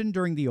inception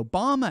during the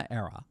Obama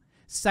era,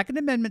 Second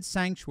Amendment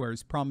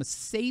sanctuaries promise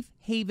safe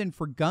haven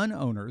for gun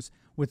owners,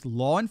 with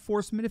law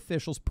enforcement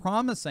officials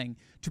promising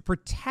to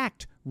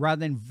protect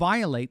rather than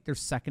violate their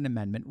Second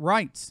Amendment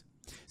rights.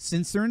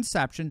 Since their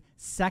inception,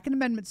 Second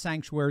Amendment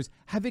sanctuaries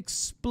have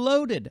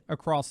exploded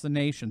across the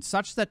nation,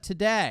 such that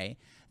today,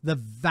 the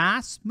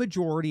vast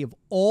majority of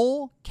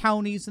all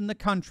counties in the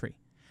country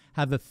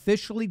have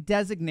officially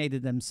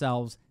designated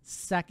themselves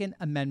Second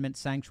Amendment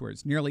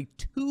sanctuaries. Nearly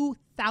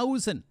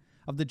 2,000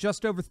 of the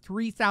just over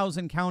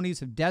 3,000 counties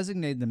have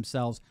designated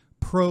themselves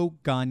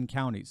pro-gun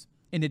counties.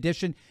 In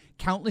addition,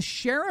 countless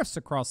sheriffs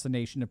across the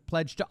nation have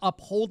pledged to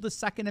uphold the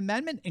Second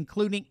Amendment,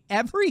 including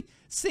every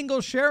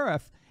single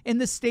sheriff in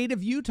the state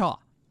of Utah.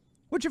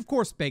 Which, of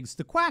course, begs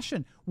the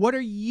question, what are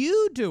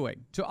you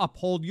doing to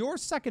uphold your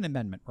Second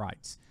Amendment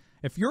rights?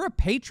 If you're a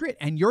patriot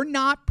and you're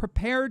not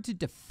prepared to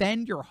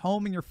defend your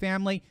home and your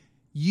family,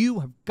 you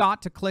have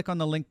got to click on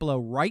the link below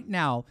right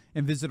now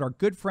and visit our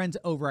good friends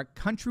over at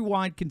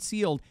Countrywide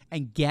Concealed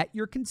and get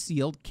your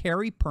concealed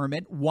carry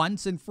permit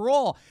once and for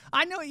all.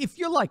 I know if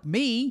you're like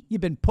me, you've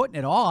been putting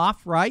it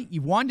off, right?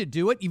 You wanted to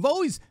do it. You've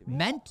always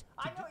meant to.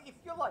 I know if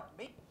you're like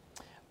me.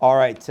 All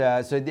right,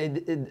 so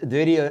the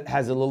video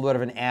has a little bit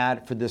of an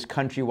ad for this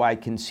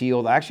Countrywide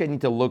Concealed. Actually, I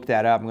need to look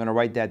that up. I'm going to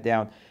write that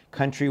down,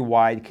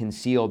 Countrywide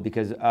Concealed,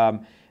 because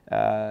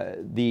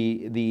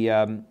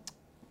the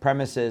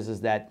premise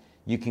is that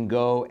you can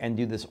go and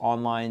do this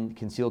online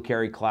concealed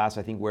carry class,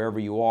 I think, wherever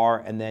you are.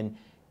 And then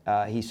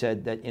he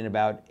said that in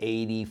about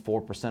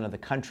 84% of the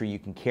country you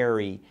can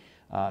carry.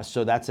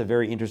 So that's a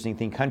very interesting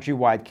thing.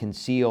 Countrywide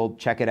Concealed,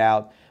 check it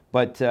out.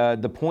 But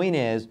the point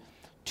is,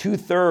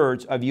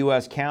 2/3 of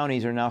U.S.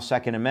 counties are now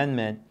Second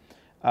Amendment.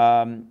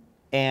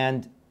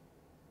 And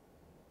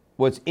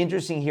what's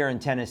interesting here in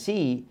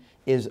Tennessee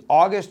is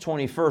August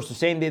 21st, the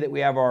same day that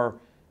we have our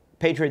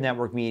Patriot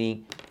Network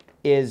meeting,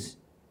 is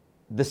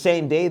the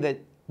same day that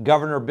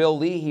Governor Bill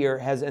Lee here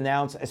has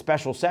announced a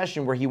special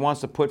session where he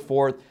wants to put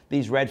forth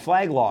these red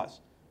flag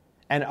laws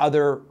and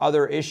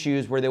other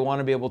issues where they want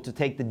to be able to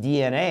take the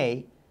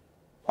DNA.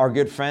 Our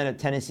good friend at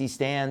Tennessee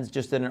Stands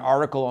just did an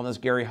article on this,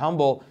 Gary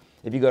Humble.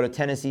 If you go to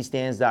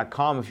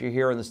TennesseeStands.com, if you're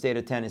here in the state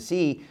of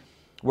Tennessee,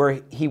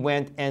 where he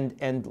went and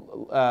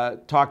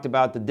talked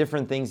about the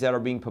different things that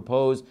are being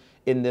proposed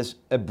in this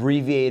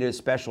abbreviated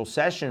special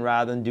session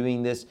rather than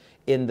doing this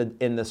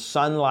in the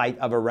sunlight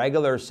of a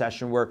regular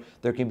session where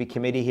there can be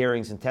committee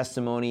hearings and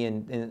testimony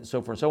and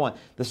so forth and so on.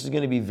 This is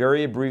going to be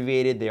very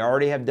abbreviated. They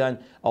already have done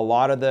a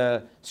lot of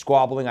the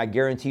squabbling, I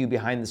guarantee you,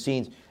 behind the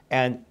scenes.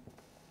 And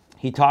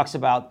he talks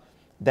about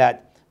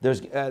that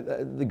there's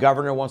the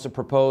governor wants to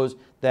propose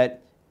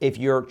that if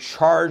you're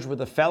charged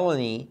with a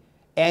felony,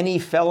 any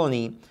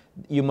felony,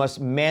 you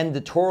must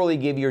mandatorily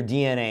give your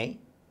DNA.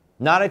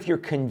 Not if you're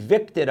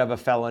convicted of a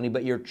felony,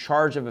 but you're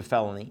charged of a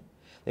felony.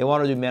 They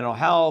want to do mental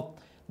health.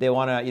 They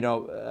want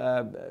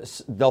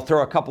to, they'll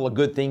throw a couple of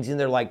good things in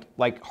there,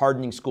 like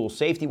hardening school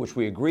safety, which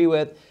we agree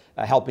with,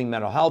 helping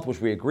mental health,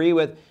 which we agree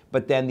with,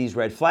 but then these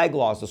red flag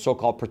laws, the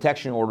so-called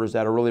protection orders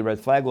that are really red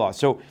flag laws.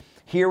 So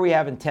here we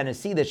have in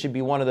Tennessee that should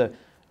be one of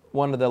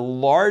the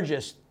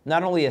largest,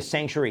 not only a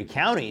sanctuary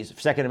counties,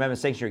 Second Amendment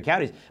sanctuary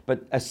counties,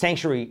 but a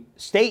sanctuary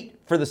state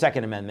for the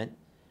Second Amendment.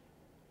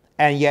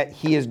 And yet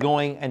he is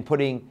going and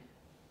putting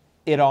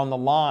it on the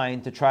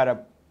line to try to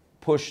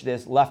push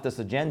this leftist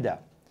agenda.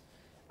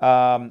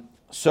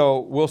 So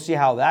we'll see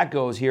how that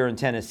goes here in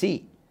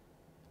Tennessee.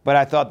 But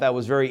I thought that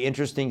was very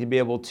interesting to be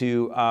able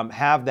to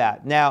have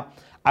that. Now,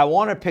 I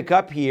want to pick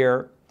up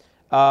here,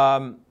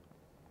 Drya,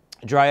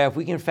 if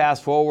we can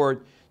fast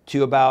forward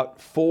to about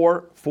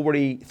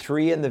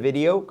 4:43 in the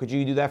video. Could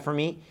you do that for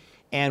me?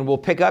 And we'll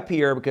pick up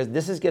here because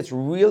this gets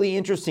really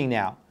interesting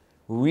now.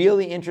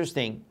 Really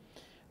interesting.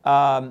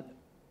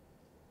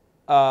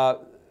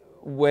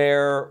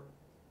 Where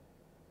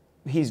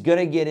he's going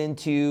to get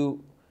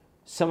into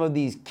some of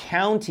these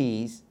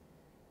counties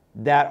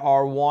that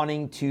are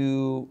wanting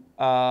to,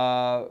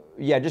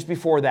 just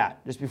before that,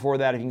 if you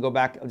can go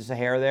back just a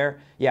hair there.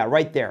 Yeah,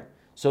 right there.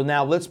 So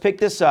now let's pick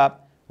this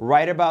up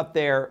right about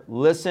there.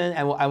 Listen,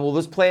 and we'll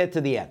just play it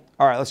to the end.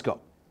 All right, let's go.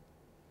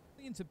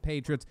 Millions of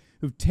patriots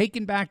who've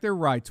taken back their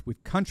rights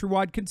with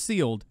Countrywide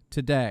concealed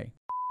today.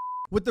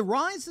 With the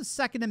rise of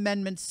Second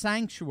Amendment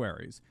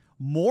sanctuaries,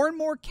 more and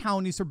more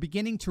counties are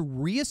beginning to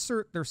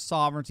reassert their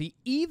sovereignty,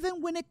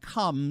 even when it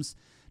comes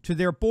to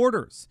their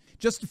borders.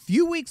 Just a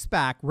few weeks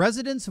back,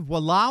 residents of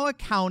Wallowa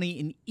County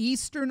in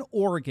eastern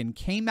Oregon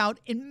came out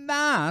en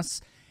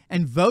masse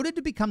and voted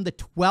to become the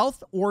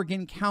 12th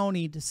Oregon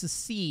county to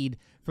secede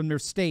from their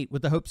state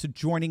with the hopes of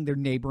joining their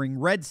neighboring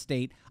red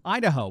state,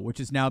 Idaho, which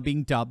is now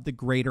being dubbed the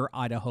Greater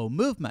Idaho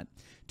Movement.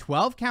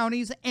 12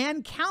 counties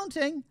and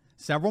counting.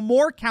 Several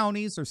more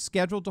counties are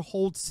scheduled to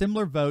hold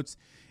similar votes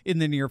in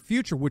the near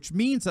future, which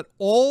means that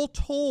all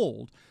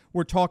told,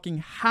 we're talking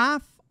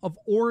half of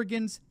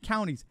Oregon's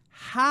counties,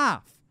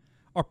 half,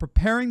 are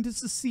preparing to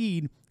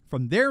secede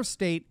from their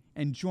state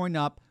and join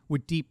up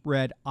with deep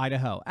red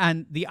Idaho.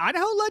 And the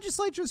Idaho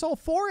legislature is all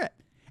for it.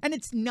 And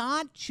it's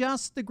not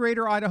just the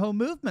Greater Idaho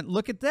Movement.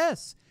 Look at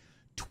this.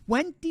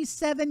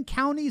 27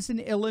 counties in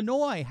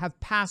Illinois have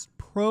passed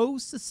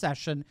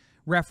pro-secession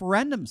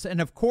referendums. And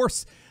of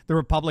course, the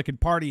Republican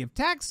Party of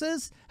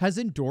Texas has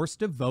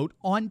endorsed a vote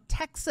on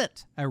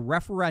Texit, a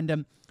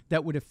referendum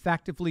that would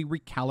effectively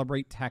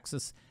recalibrate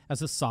Texas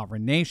as a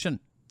sovereign nation.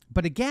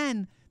 But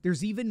again,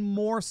 there's even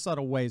more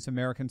subtle ways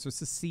Americans are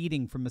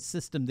seceding from a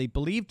system they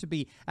believe to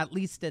be, at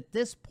least at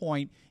this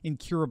point,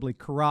 incurably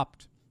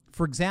corrupt.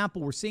 For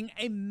example, we're seeing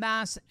a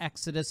mass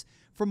exodus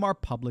from our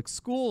public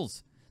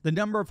schools. The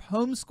number of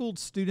homeschooled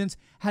students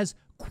has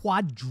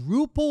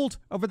quadrupled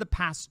over the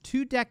past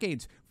 2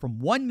 decades, from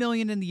 1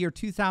 million in the year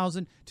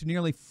 2000 to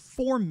nearly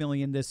 4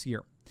 million this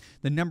year.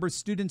 The number of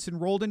students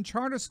enrolled in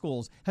charter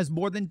schools has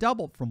more than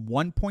doubled, from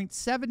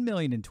 1.7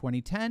 million in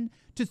 2010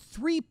 to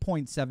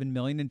 3.7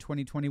 million in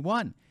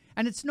 2021.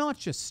 And it's not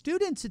just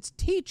students, it's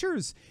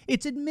teachers,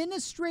 it's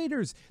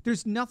administrators.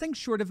 There's nothing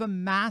short of a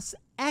mass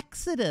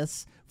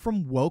exodus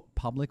from woke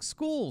public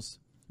schools,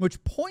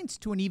 which points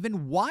to an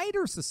even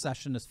wider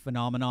secessionist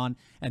phenomenon,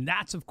 and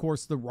that's, of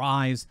course, the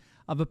rise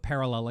of a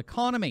parallel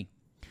economy.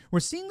 We're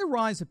seeing the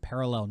rise of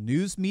parallel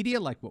news media,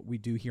 like what we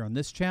do here on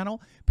this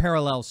channel,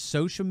 parallel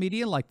social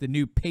media, like the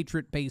new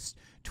Patriot-based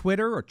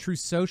Twitter or Truth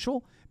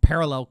Social,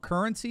 parallel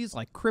currencies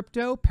like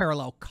crypto,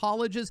 parallel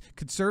colleges,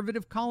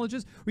 conservative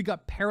colleges. We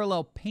got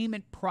parallel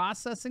payment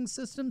processing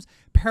systems,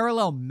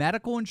 parallel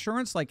medical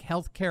insurance like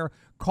healthcare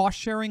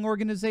cost-sharing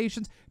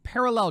organizations,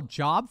 parallel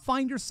job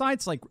finder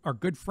sites like our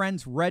good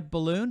friends Red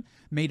Balloon,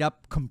 made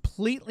up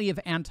completely of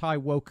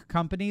anti-woke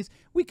companies.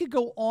 We could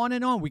go on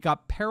and on. We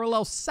got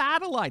parallel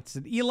satellites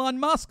that Elon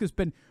Musk has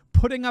been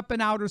putting up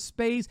in outer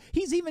space.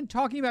 He's even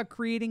talking about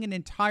creating an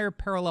entire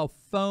parallel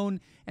phone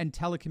and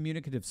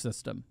telecommunicative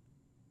system.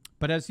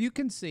 But as you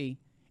can see,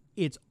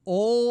 it's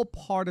all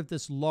part of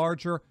this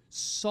larger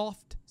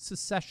soft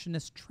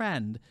secessionist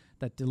trend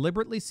that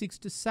deliberately seeks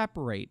to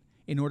separate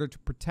in order to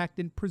protect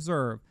and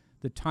preserve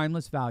the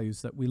timeless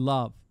values that we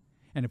love.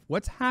 And if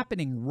what's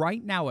happening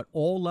right now at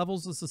all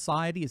levels of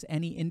society is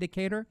any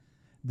indicator,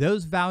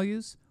 those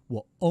values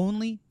will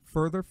only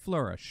further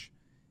flourish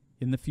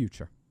in the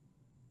future.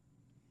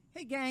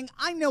 Hey gang,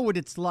 I know what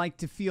it's like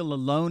to feel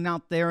alone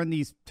out there in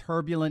these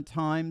turbulent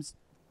times,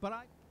 but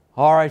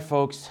All right,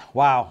 folks.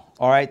 Wow.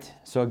 All right.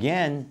 So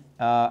again,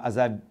 as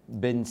I've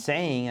been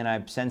saying, and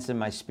I've sensed in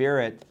my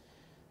spirit,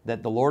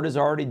 that the Lord is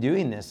already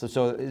doing this.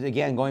 So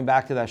again, going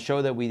back to that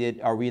show that we did,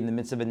 are we in the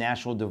midst of a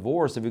national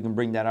divorce? If we can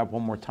bring that up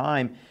one more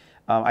time,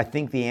 I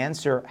think the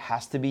answer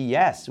has to be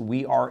yes.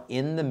 We are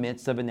in the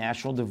midst of a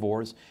national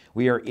divorce.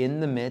 We are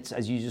in the midst,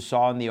 as you just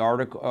saw in the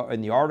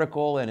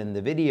article and in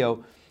the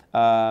video.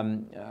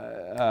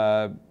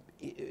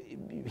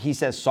 He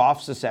says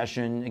soft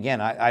secession.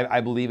 Again,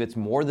 I believe it's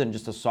more than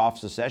just a soft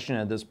secession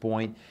at this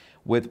point,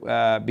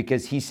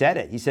 because he said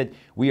it. He said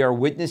we are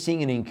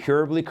witnessing an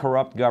incurably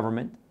corrupt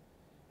government.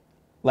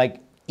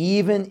 Like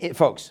even if,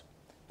 folks,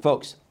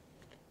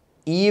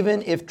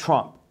 even if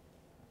Trump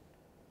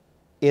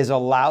is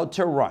allowed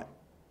to run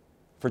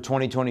for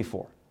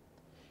 2024,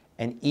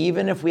 and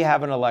even if we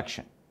have an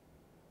election,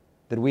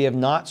 that we have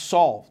not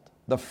solved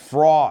the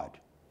fraud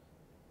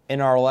in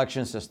our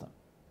election system.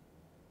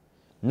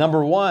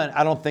 Number one,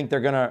 I don't think they're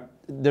not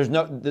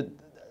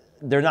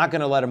going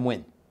to let him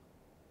win.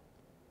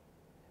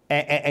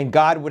 And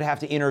God would have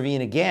to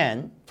intervene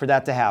again for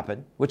that to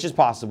happen, which is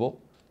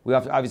possible. We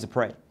have to obviously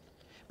pray.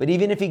 But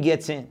even if he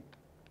gets in,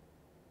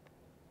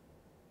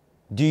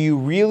 do you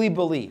really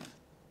believe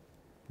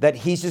that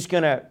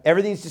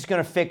everything's just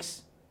going to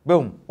fix,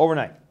 boom,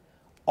 overnight?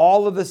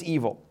 All of this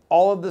evil,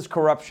 all of this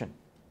corruption,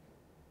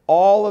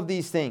 all of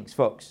these things,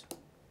 folks,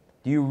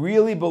 do you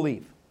really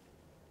believe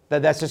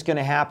that that's just going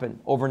to happen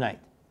overnight?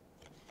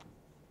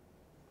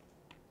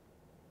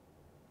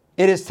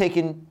 It has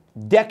taken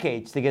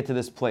decades to get to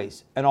this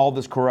place and all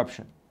this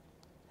corruption.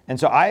 And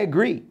so I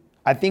agree.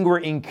 I think we're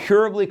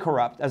incurably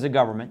corrupt as a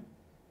government,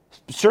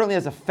 certainly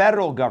as a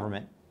federal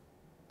government.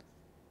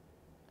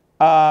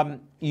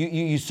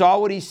 You saw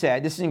what he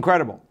said. This is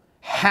incredible.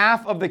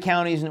 Half of the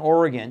counties in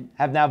Oregon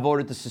have now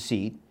voted to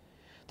secede.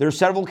 There are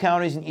several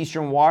counties in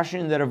eastern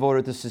Washington that have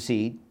voted to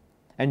secede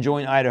and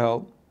join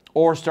Idaho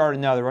or start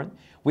another one.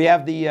 We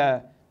have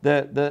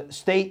the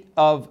state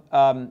of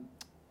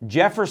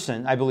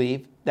Jefferson, I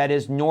believe, that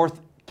is North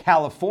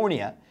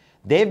California.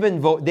 They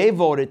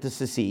voted to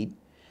secede.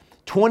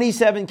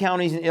 27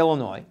 counties in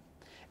Illinois,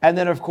 and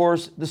then of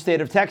course the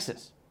state of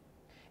Texas.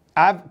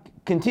 I've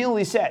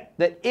continually said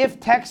that if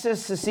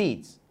Texas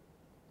secedes,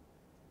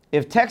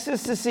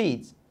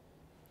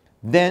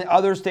 then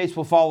other states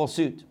will follow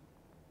suit.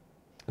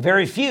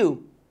 Very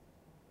few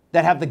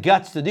that have the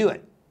guts to do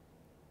it.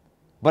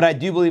 But I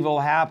do believe it will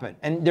happen.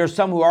 And there's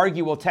some who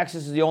argue, well,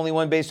 Texas is the only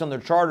one based on their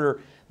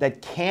charter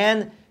that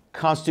can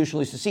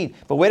constitutionally secede.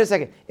 But wait a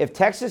second. If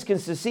Texas can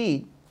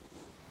secede,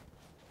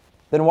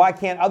 then why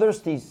can't other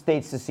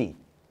states secede?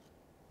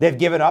 They've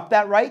given up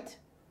that right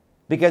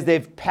because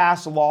they've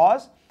passed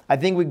laws. I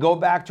think we go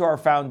back to our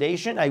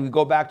foundation. We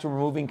go back to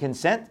removing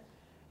consent.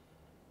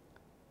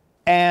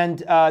 And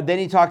then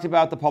he talked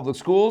about the public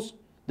schools.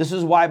 This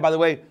is why, by the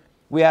way,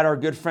 we had our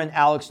good friend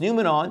Alex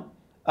Newman on.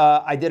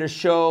 I did a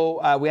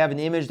show. We have an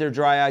image there,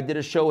 Dry. I did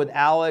a show with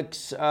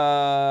Alex.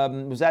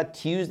 Was that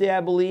Tuesday,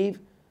 I believe?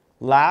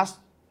 Last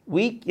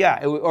week?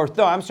 Yeah.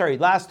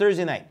 Last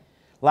Thursday night.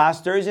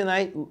 Last Thursday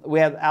night, we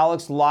had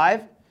Alex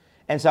live.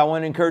 And so I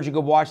want to encourage you to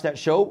go watch that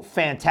show.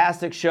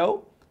 Fantastic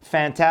show.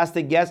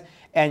 Fantastic guest.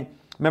 And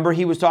remember,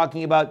 he was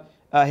talking about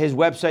his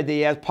website that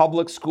he has,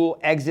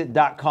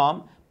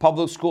 publicschoolexit.com.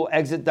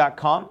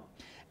 Publicschoolexit.com.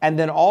 And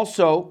then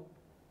also,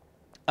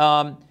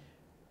 in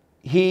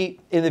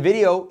the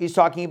video, he's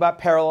talking about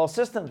parallel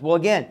systems. Well,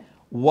 again,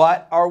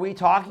 what are we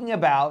talking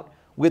about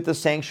with the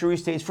Sanctuary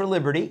States for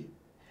Liberty?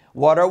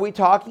 What are we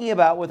talking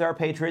about with our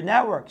Patriot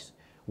networks?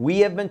 We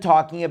have been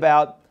talking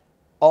about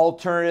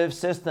alternative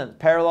systems,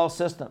 parallel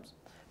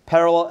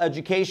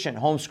education,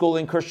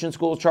 homeschooling, Christian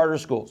schools, charter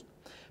schools,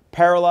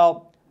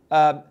 parallel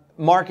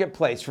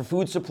marketplace for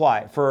food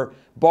supply, for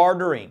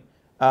bartering,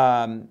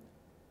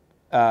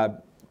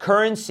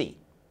 currency,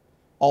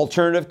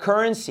 alternative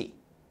currency.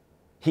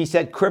 He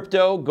said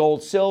crypto,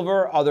 gold,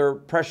 silver, other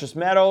precious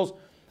metals,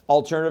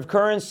 alternative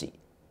currency.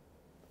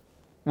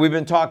 We've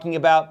been talking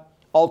about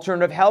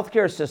alternative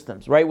healthcare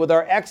systems, right, with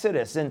our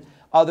Exodus and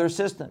other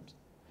systems.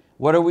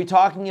 What are we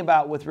talking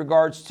about with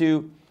regards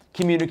to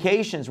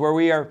communications, where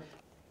we are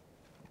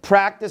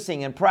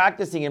practicing ham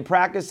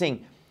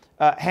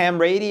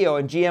radio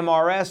and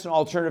GMRS and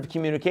alternative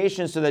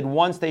communications, so that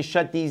once they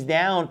shut these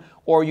down,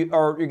 you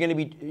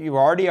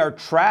already are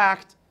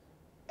tracked.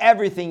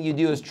 Everything you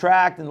do is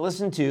tracked and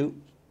listened to.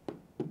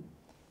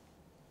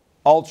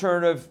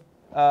 Alternative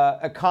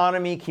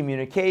economy,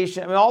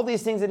 communication, all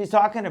these things that he's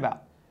talking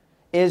about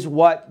is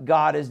what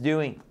God is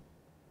doing.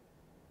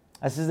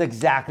 This is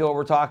exactly what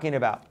we're talking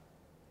about.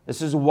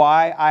 This is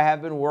why I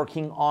have been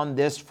working on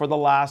this for the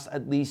last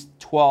at least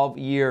 12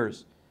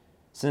 years.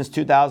 Since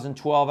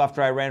 2012,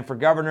 after I ran for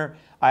governor,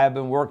 I have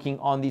been working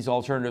on these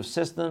alternative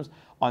systems,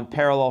 on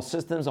parallel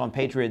systems, on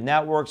Patriot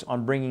networks,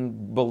 on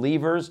bringing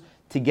believers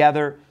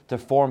together to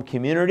form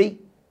community,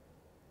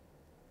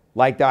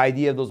 like the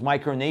idea of those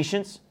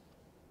micronations,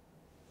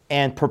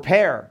 and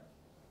prepare,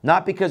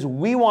 not because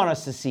we want to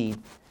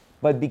secede,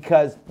 but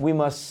because we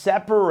must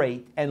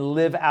separate and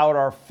live out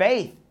our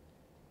faith.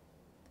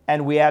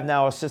 And we have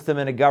now a system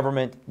and a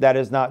government that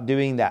is not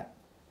doing that.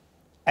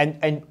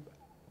 And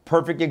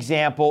perfect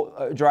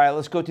example, Dry,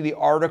 let's go to the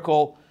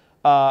article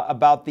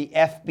about the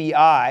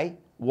FBI,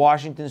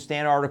 Washington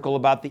Stand article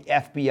about the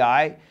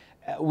FBI.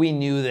 We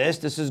knew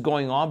this is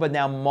going on, but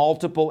now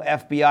multiple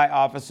FBI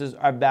officers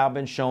have now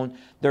been shown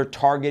they're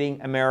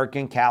targeting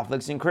American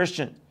Catholics and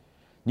Christians.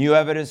 New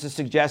evidence is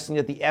suggesting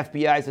that the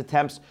FBI's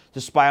attempts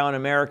to spy on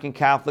American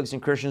Catholics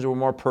and Christians were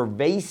more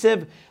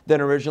pervasive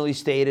than originally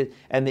stated,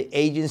 and the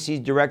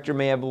agency's director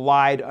may have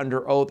lied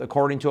under oath,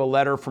 according to a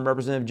letter from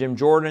Representative Jim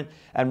Jordan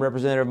and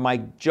Representative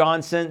Mike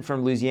Johnson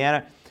from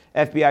Louisiana.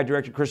 FBI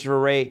Director Christopher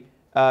Wray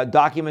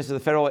documents of the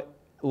federal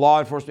law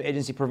enforcement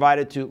agency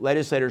provided to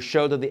legislators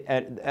showed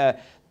that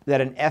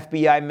that an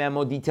FBI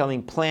memo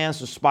detailing plans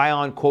to spy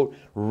on, quote,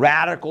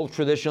 radical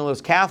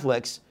traditionalist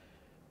Catholics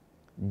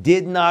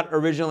did not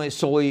originate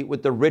solely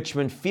with the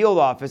Richmond field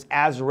office,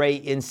 as Wray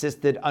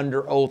insisted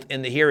under oath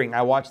in the hearing.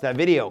 I watched that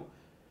video.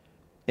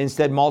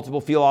 Instead,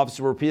 multiple field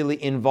officers were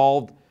repeatedly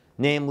involved,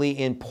 namely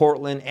in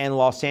Portland and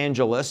Los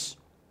Angeles.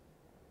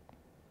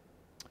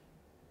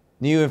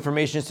 New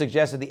information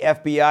suggests that the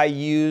FBI's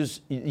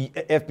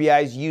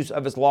use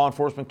of its law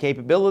enforcement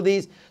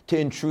capabilities to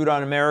intrude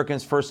on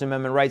Americans' First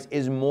Amendment rights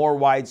is more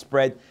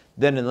widespread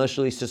than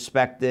initially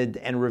suspected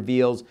and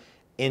reveals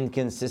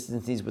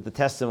inconsistencies with the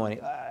testimony.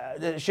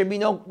 There should be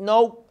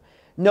no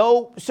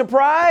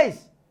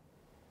surprise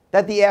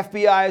that the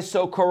FBI is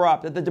so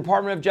corrupt, that the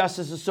Department of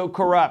Justice is so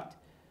corrupt.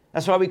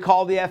 That's why we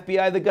call the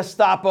FBI the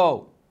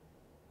Gestapo.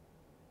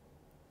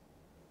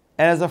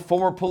 And as a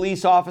former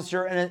police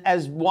officer and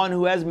as one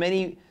who has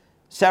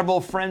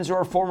several friends who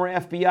are former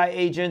FBI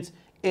agents,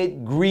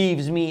 it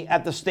grieves me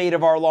at the state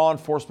of our law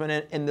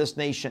enforcement in this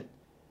nation.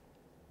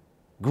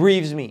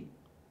 Grieves me.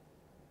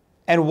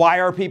 And why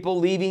are people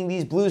leaving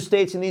these blue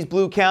states and these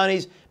blue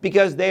counties?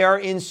 Because they are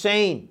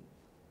insane.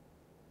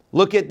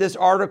 Look at this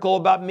article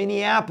about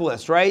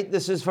Minneapolis, right?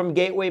 This is from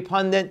Gateway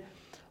Pundit.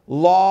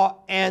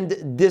 Law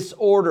and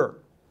disorder.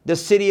 The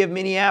city of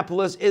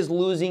Minneapolis is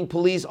losing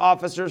police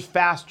officers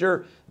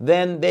faster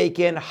than they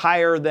can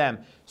hire them.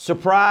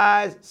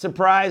 Surprise,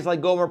 surprise, like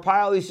Gomer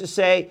Pyle used to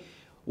say.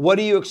 What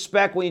do you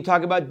expect when you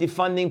talk about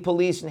defunding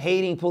police and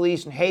hating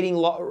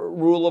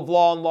rule of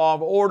law and law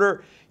of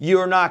order?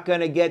 You're not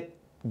going to get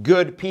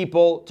good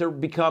people to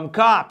become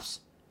cops.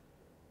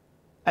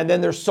 And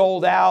then they're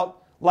sold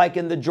out, like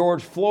in the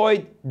George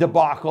Floyd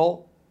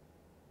debacle.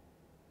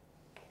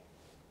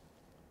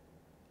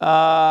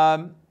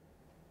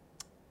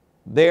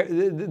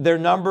 Their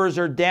numbers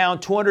are down.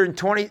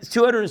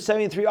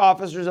 273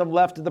 officers have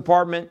left the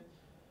department.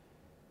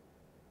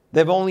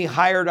 They've only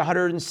hired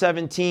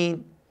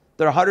 117.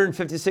 There are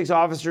 156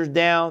 officers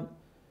down.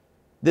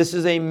 This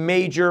is a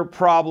major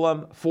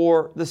problem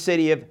for the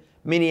city of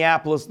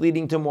Minneapolis,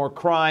 leading to more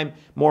crime,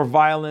 more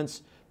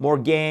violence, more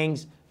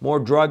gangs, more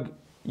drug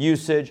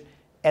usage.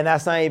 And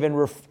that's not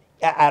even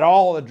at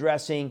all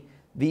addressing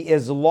the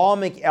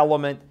Islamic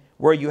element,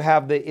 where you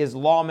have the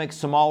Islamic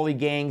Somali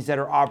gangs that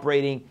are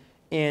operating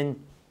in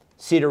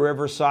Cedar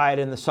Riverside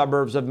and the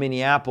suburbs of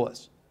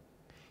Minneapolis.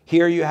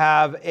 Here you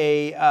have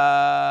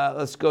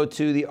let's go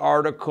to the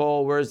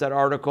article. Where's that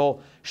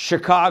article?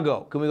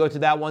 Chicago. Can we go to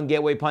that one,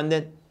 Gateway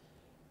Pundit?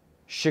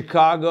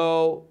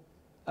 Chicago,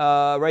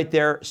 right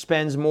there,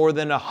 spends more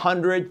than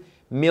 $100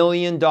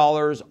 million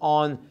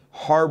on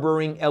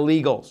harboring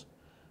illegals.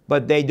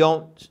 But they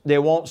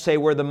won't say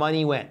where the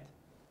money went.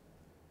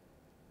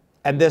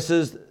 And this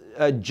is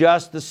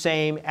just the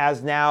same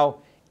as now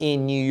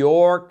in New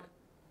York,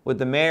 with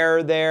the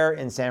mayor there,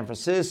 in San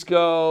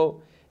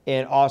Francisco,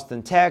 in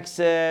Austin,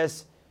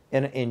 Texas,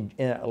 in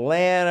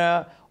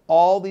Atlanta,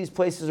 all these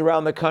places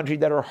around the country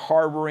that are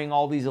harboring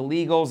all these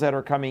illegals that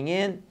are coming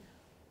in.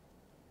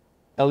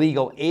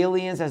 Illegal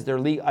aliens, as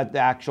the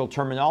actual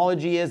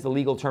terminology is, the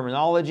legal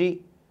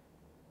terminology.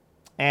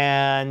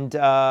 And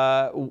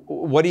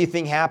what do you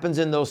think happens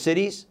in those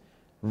cities?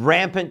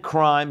 Rampant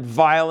crime,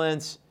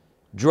 violence,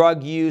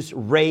 drug use,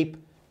 rape,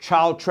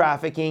 child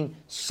trafficking,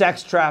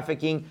 sex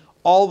trafficking,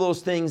 all those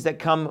things that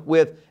come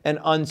with an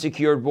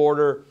unsecured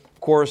border.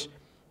 Of course,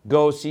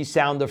 go see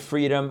Sound of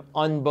Freedom,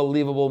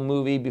 unbelievable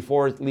movie.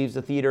 Before it leaves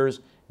the theaters,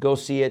 go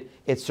see it.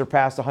 It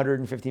surpassed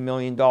 $150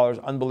 million.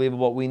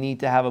 Unbelievable. We need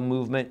to have a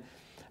movement.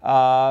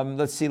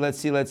 Let's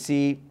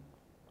see.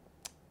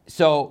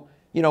 So,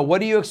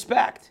 what do you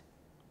expect?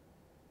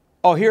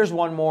 Oh, here's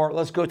one more.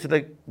 Let's go to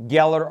the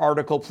Geller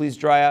article, please,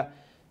 Drya.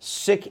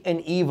 Sick and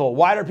evil.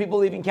 Why are people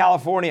leaving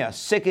California?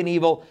 Sick and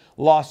evil.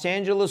 Los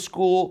Angeles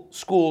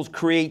schools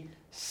create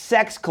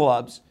sex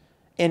clubs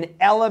in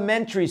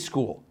elementary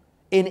school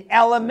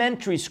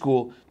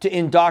to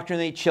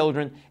indoctrinate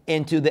children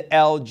into the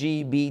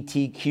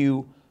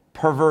LGBTQ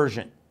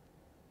perversion.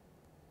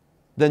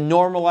 The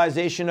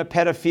normalization of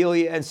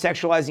pedophilia and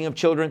sexualizing of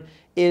children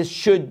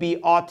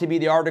ought to be,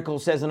 the article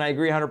says, and I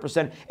agree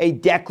 100%, a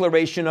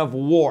declaration of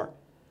war.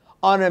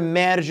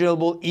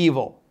 Unimaginable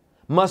evil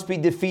must be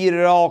defeated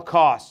at all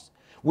costs.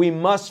 We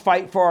must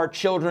fight for our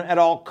children at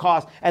all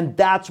costs. And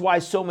that's why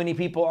so many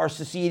people are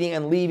seceding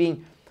and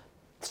leaving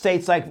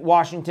states like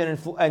Washington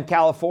and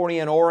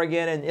California and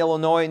Oregon and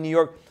Illinois and New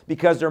York,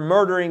 because they're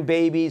murdering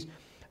babies.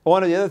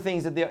 One of the other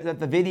things that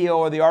the video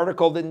or the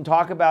article didn't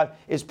talk about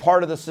is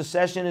part of the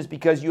secession is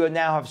because you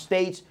now have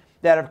states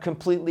that have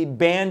completely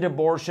banned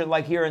abortion,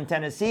 like here in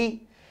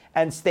Tennessee,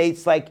 and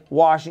states like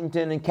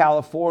Washington and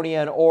California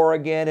and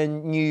Oregon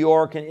and New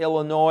York and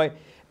Illinois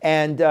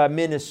and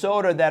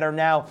Minnesota that are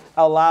now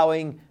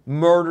allowing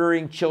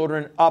murdering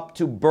children up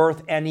to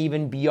birth and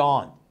even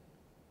beyond.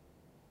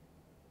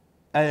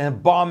 An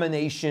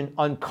abomination,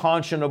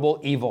 unconscionable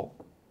evil.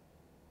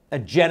 A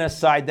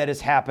genocide that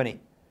is happening.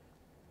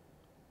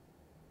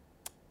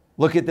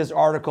 Look at this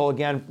article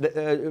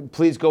again.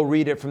 Please go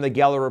read it from the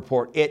Geller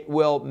Report. It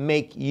will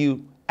make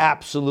you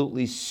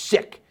absolutely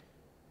sick.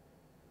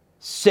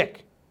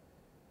 Sick.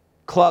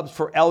 Clubs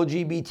for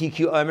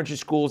LGBTQ elementary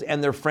schools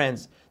and their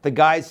friends. The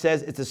guide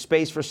says it's a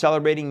space for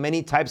celebrating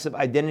many types of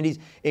identities,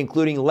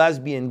 including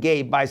lesbian,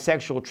 gay,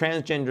 bisexual,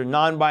 transgender,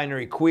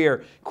 non-binary,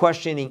 queer,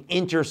 questioning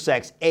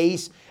intersex,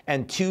 ace,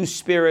 and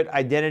two-spirit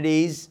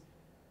identities.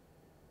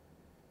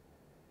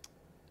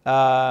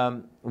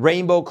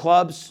 Rainbow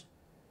clubs,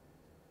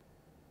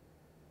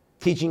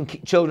 teaching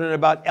children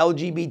about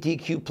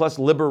LGBTQ plus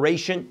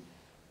liberation.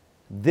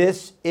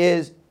 This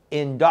is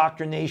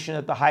indoctrination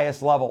at the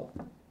highest level.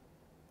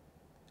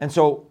 And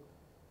so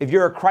if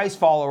you're a Christ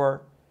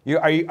follower,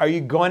 are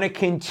you going to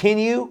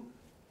continue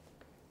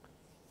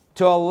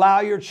to allow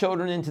your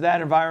children into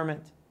that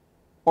environment?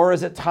 Or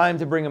is it time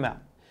to bring them out?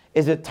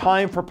 Is it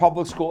time for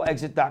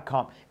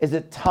publicschoolexit.com? Is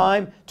it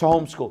time to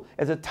homeschool?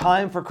 Is it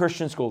time for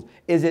Christian schools?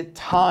 Is it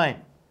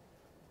time?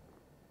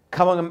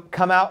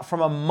 Come out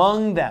from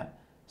among them.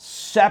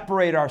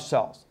 Separate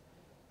ourselves.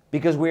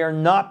 Because we are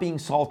not being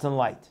salt and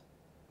light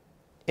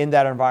in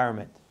that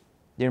environment.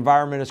 The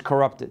environment is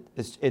corrupted.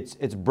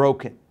 It's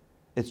broken.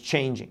 It's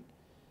changing.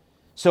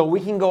 So we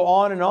can go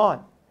on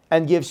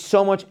and give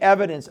so much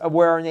evidence of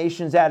where our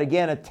nation's at.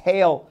 Again, a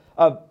tale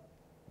of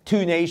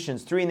 2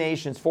 nations, 3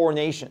 nations, 4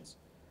 nations.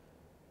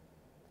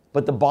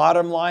 But the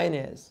bottom line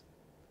is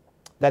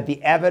that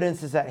the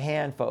evidence is at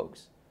hand,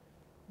 folks,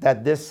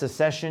 that this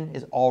secession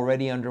is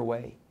already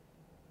underway.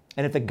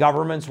 And if the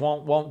governments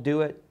won't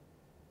do it,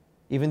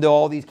 even though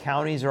all these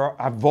counties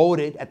have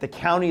voted at the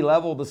county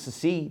level to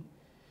secede,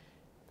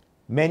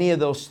 many of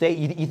those states,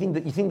 you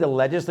think the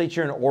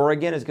legislature in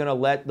Oregon is going to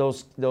let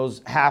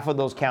those half of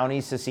those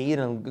counties secede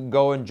and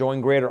go and join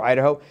Greater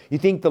Idaho? You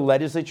think the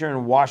legislature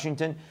in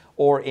Washington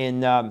or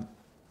in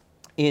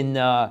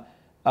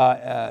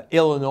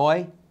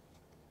Illinois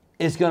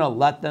is going to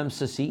let them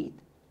secede?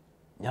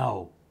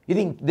 No. You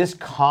think this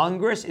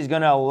Congress is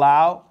going to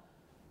allow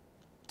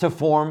to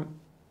form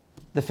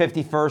the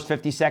 51st,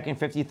 52nd,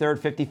 53rd,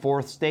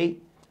 54th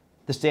state?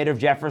 The state of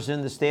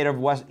Jefferson, the state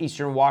of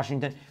Eastern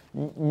Washington?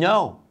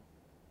 No.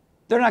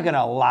 They're not going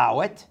to allow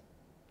it.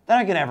 They're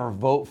not going to ever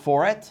vote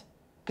for it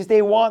because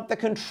they want the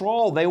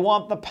control. They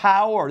want the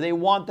power. They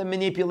want the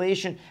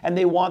manipulation, and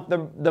they want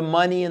the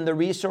money and the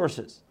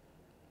resources.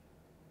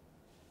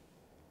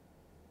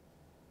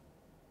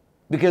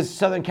 Because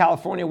Southern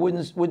California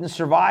wouldn't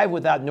survive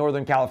without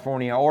Northern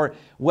California, or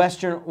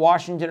Western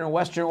Washington or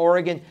Western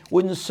Oregon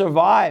wouldn't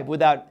survive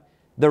without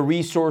the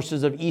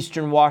resources of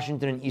Eastern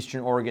Washington and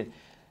Eastern Oregon.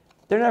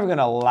 They're never going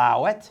to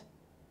allow it.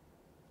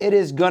 It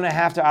is going to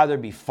have to either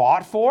be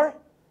fought for,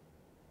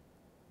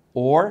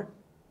 or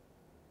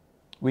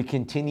we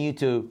continue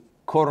to,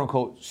 quote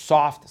unquote,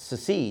 soft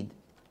secede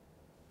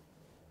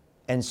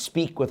and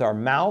speak with our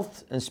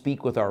mouth and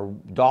speak with our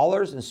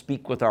dollars and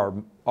speak with our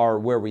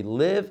where we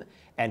live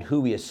and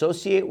who we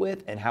associate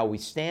with and how we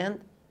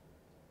stand,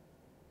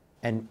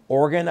 and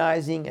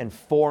organizing and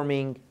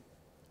forming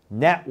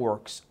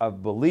networks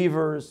of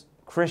believers,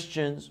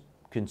 Christians,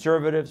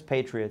 conservatives,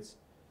 patriots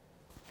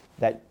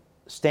that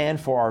stand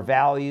for our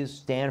values,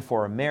 stand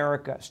for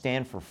America,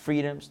 stand for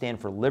freedom, stand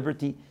for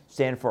liberty,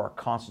 stand for our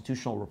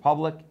constitutional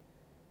republic.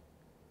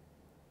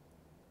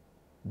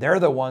 They're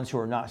the ones who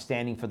are not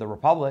standing for the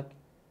republic.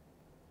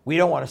 We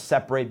don't want to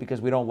separate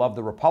because we don't love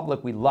the republic.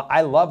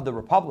 I love the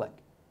republic.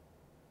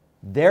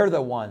 They're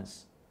the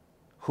ones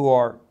who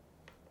are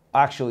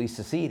actually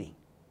seceding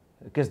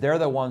because they're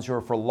the ones who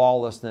are for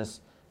lawlessness,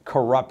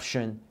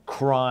 corruption,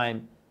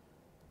 crime,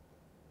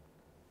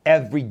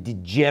 every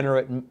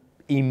degenerate,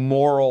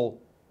 immoral,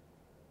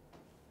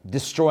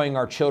 destroying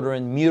our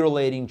children,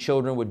 mutilating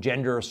children with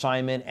gender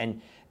assignment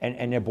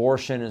and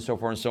abortion and so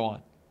forth and so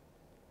on.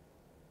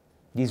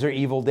 These are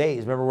evil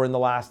days. Remember, we're in the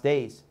last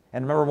days.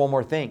 And remember one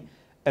more thing.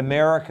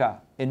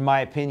 America, in my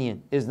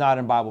opinion, is not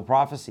in Bible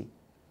prophecy.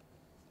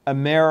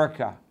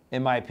 America,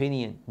 in my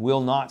opinion,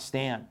 will not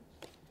stand.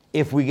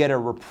 If we get a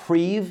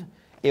reprieve,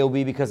 it will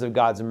be because of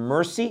God's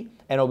mercy,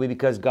 and it will be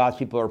because God's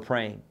people are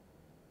praying.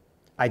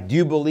 I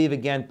do believe,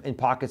 again, in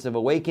pockets of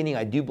awakening.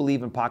 I do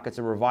believe in pockets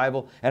of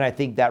revival. And I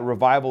think that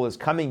revival is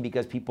coming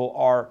because people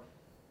are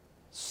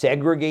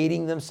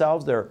segregating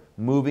themselves. They're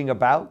moving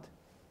about.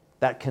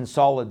 That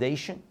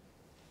consolidation.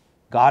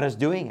 God is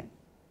doing it.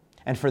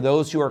 And for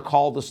those who are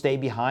called to stay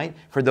behind,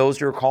 for those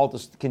who are called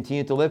to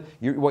continue to live,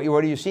 what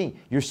are you seeing?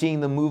 You're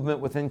seeing the movement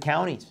within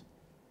counties,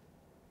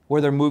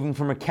 where they're moving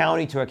from a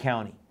county to a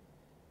county.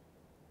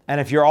 And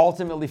if you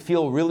ultimately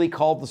feel really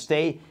called to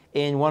stay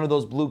in one of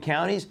those blue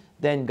counties,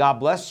 then God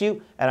bless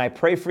you, and I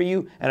pray for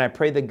you, and I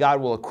pray that God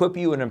will equip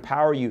you and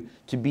empower you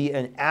to be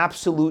an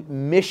absolute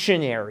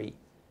missionary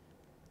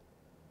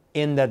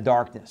in the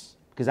darkness,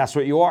 because that's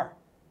what you are.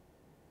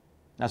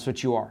 That's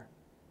what you are.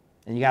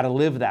 And you got to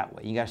live that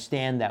way. You got to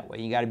stand that way.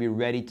 You got to be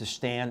ready to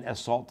stand as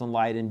salt and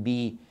light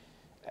and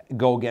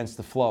go against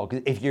the flow.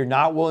 Because if you're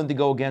not willing to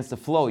go against the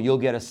flow, you'll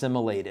get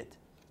assimilated.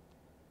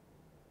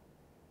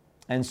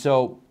 And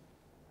so,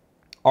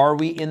 are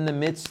we in the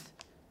midst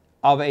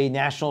of a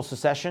national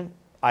secession?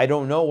 I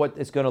don't know what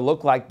it's going to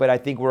look like, but I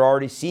think we're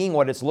already seeing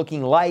what it's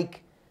looking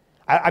like.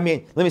 I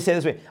mean, let me say it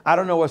this way. I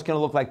don't know what it's going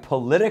to look like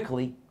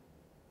politically.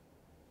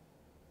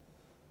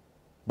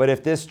 But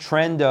if this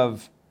trend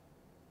of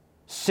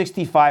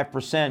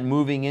 65%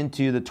 moving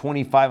into the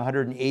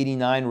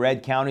 2,589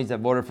 red counties that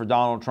voted for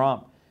Donald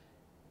Trump,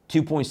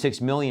 2.6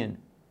 million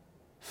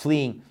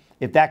fleeing,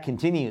 if that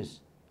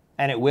continues,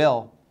 and it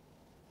will,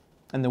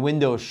 and the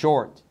window is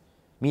short,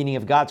 meaning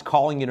if God's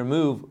calling you to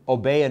move,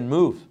 obey and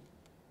move.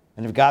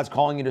 And if God's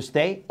calling you to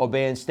stay,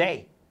 obey and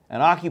stay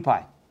and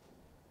occupy.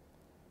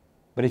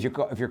 But if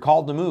you're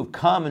called to move,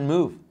 come and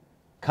move.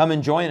 Come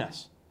and join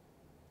us.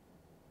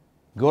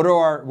 Go to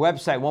our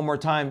website one more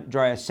time,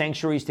 Drea,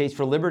 Sanctuary States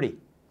for Liberty.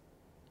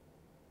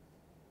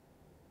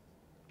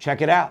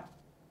 Check it out.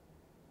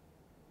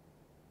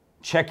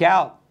 Check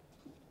out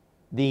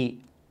the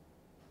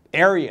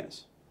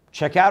areas.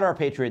 Check out our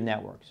Patriot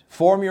networks.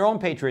 Form your own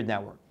Patriot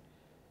network.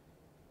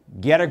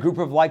 Get a group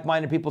of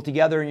like-minded people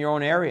together in your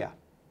own area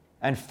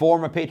and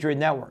form a Patriot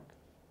network.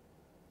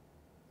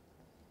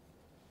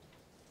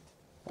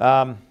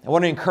 I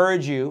want to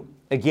encourage you,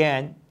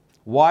 again,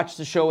 watch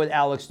the show with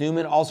Alex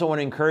Newman. Also want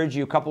to encourage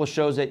you, a couple of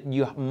shows that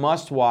you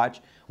must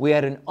watch. We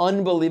had an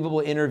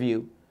unbelievable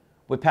interview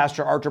with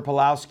Pastor Artur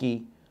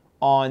Pawlowski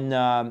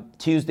on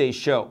Tuesday's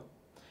show.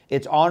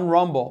 It's on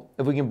Rumble.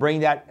 If we can bring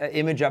that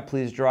image up,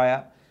 please,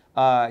 Drea.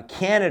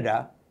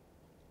 Canada,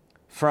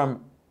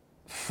 from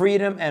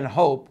freedom and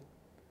hope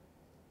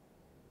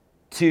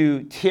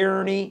to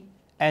tyranny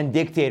and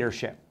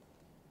dictatorship.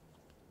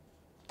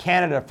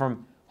 Canada,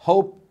 from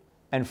hope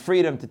and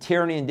freedom to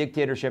tyranny and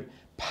dictatorship.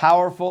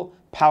 Powerful,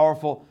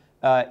 powerful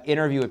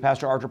interview with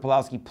Pastor Artur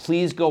Pawlowski.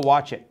 Please go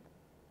watch it.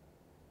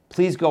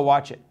 Please go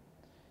watch it.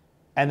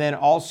 And then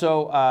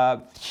also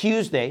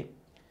Tuesday,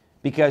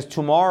 because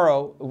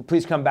tomorrow,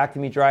 please come back to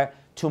me, Drea.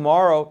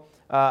 Tomorrow,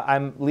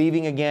 I'm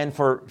leaving again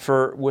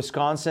for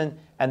Wisconsin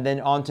and then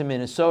on to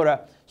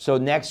Minnesota. So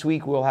next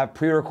week, we'll have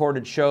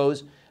pre-recorded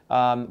shows.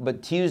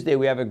 But Tuesday,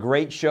 we have a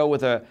great show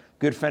with a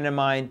good friend of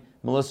mine,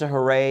 Melissa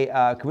Hooray.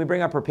 Can we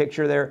bring up her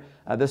picture there?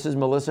 This is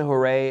Melissa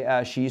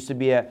Hooray. She used to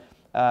be a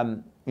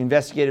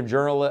investigative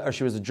journalist, or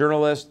she was a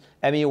journalist,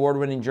 Emmy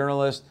Award-winning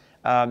journalist.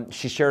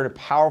 She shared a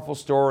powerful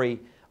story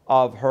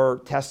of her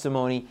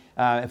testimony.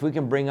 If we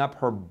can bring up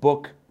her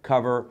book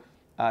cover,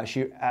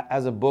 she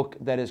has a book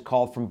that is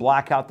called From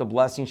Blackout to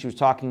Blessing. She was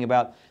talking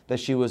about that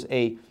she was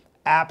a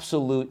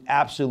absolute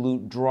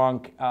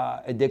drunk,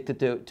 addicted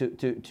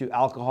to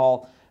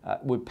alcohol,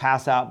 would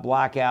pass out,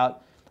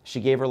 blackout. She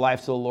gave her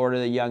life to the Lord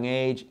at a young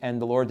age, and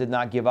the Lord did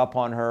not give up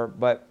on her.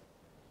 But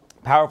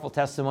powerful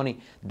testimony.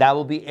 That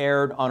will be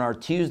aired on our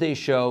Tuesday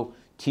show.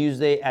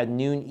 Tuesday at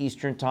noon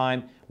Eastern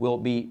time, we'll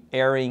be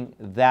airing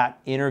that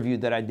interview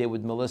that I did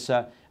with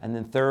Melissa. And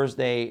then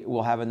Thursday,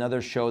 we'll have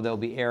another show that will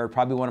be aired.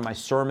 Probably one of my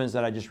sermons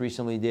that I just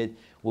recently did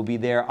will be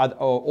there.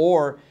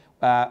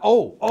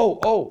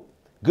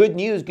 Good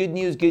news.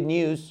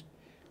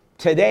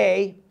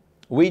 Today,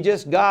 we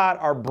just got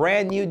our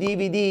brand new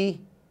DVD.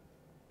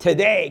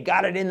 Today,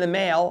 got it in the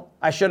mail.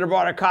 I should have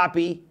brought a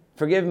copy.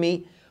 Forgive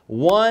me.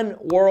 One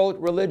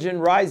World Religion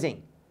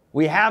Rising.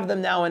 We have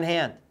them now in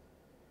hand.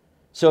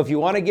 So if you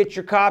want to get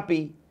your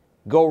copy,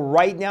 go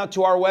right now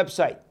to our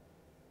website,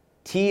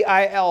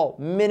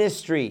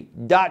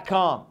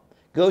 tilministry.com.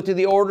 Go to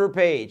the order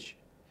page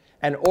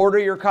and order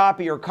your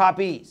copy or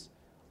copies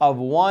of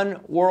One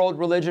World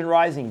Religion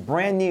Rising.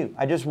 Brand new.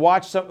 I just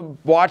watched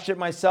it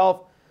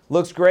myself.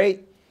 Looks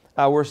great.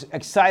 We're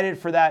excited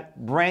for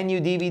that brand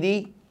new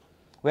DVD.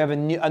 We have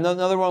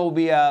another one we'll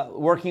be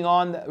working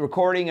on,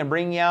 recording and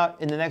bringing out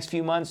in the next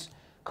few months,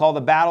 called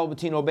The Battle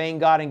Between Obeying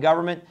God and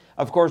Government.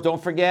 Of course, don't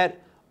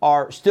forget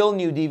our still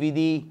new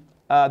DVD,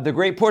 The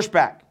Great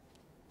Pushback,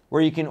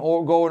 where you can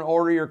go and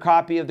order your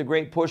copy of The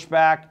Great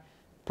Pushback,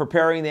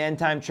 Preparing the End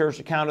Time Church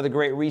Account of the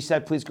Great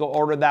Reset. Please go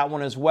order that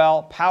one as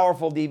well.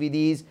 Powerful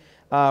DVDs.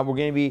 We're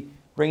going to be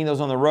bringing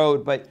those on the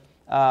road. But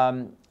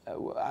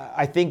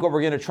I think what we're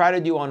going to try to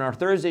do on our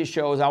Thursday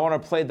show is I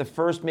want to play the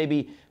first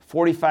maybe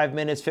 45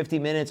 minutes, 50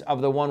 minutes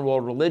of the One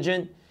World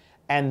Religion.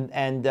 And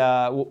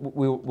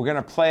we're going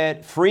to play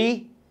it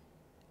free.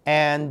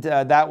 And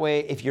that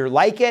way, if you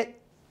like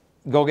it,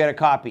 go get a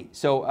copy.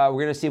 So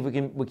we're going to see if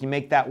we can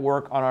make that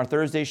work on our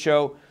Thursday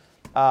show.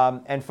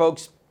 And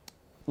folks,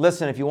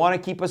 listen, if you want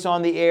to keep us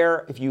on the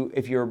air, if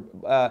you're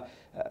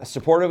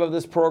supportive of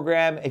this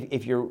program,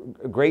 if you're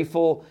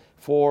grateful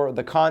for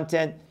the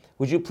content,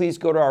 would you please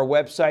go to our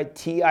website,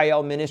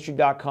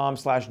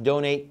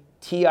 tilministry.com/donate,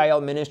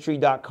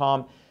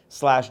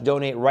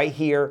 tilministry.com/donate right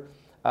here.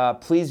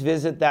 please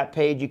visit that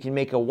page. You can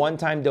make a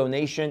one-time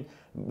donation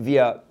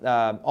via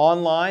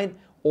online,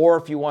 or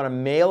if you want to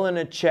mail in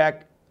a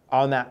check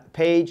on that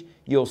page,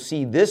 you'll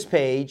see this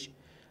page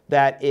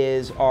that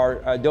is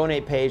our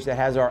donate page that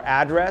has our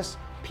address,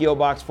 P.O.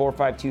 Box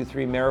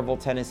 4523, Maryville,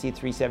 Tennessee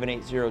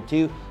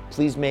 37802.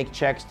 Please make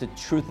checks to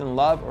Truth and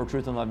Love or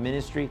Truth and Love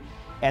Ministry.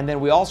 And then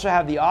we also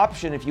have the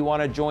option, if you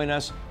want to join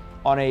us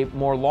on a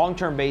more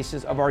long-term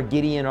basis, of our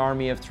Gideon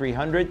Army of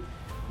 300,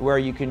 where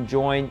you can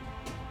join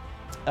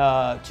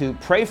to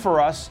pray for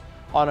us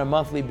on a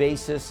monthly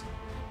basis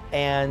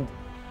and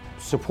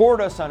support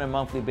us on a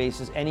monthly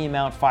basis. Any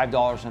amount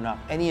 $5 and up.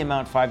 Any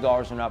amount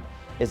 $5 and up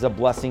is a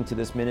blessing to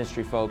this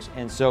ministry, folks.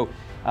 And so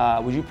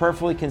would you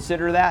prayerfully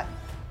consider that?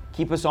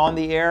 Keep us on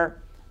the air.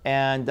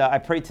 And I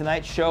pray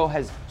tonight's show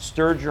has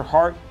stirred your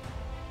heart.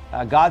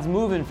 God's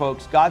moving,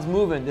 folks. God's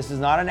moving. This is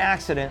not an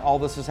accident. All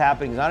this is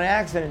happening. It's not an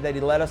accident that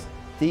He led us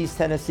to East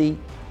Tennessee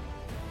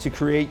to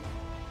create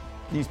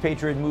these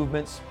patriot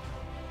movements.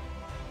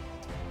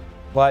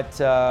 But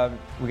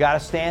we got to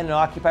stand and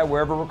occupy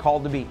wherever we're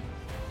called to be.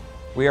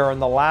 We are in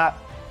the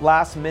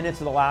last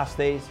minutes of the last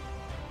days.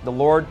 The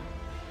Lord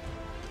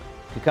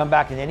could come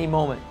back in any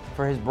moment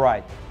for His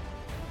bride.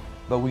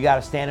 But we got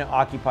to stand and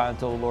occupy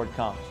until the Lord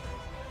comes.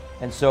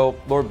 And so,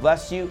 Lord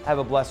bless you. Have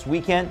a blessed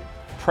weekend.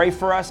 Pray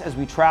for us as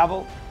we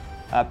travel.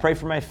 Pray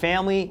for my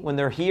family when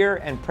they're here,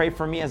 and pray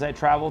for me as I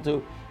travel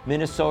to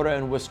Minnesota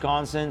and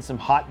Wisconsin, some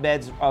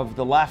hotbeds of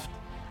the left,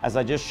 as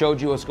I just showed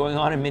you what's going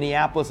on in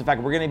Minneapolis. In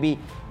fact, we're going to be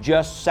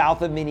just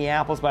south of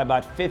Minneapolis by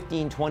about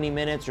 15, 20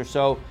 minutes or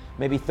so,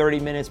 maybe 30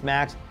 minutes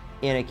max,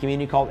 in a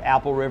community called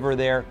Apple River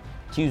there,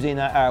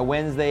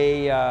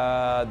 Wednesday,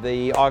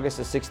 the August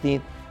the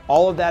 16th.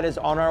 All of that is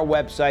on our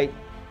website,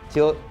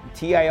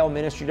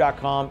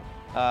 tilministry.com,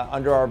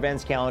 under our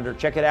events calendar.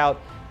 Check it out.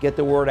 Get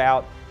the word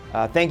out.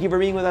 Thank you for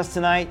being with us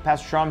tonight.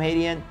 Pastor Shahram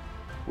Hadian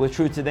with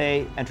Truth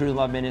Today and Truth and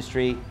Love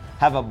Ministry.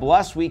 Have a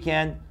blessed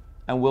weekend,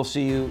 and we'll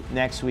see you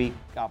next week.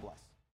 God bless.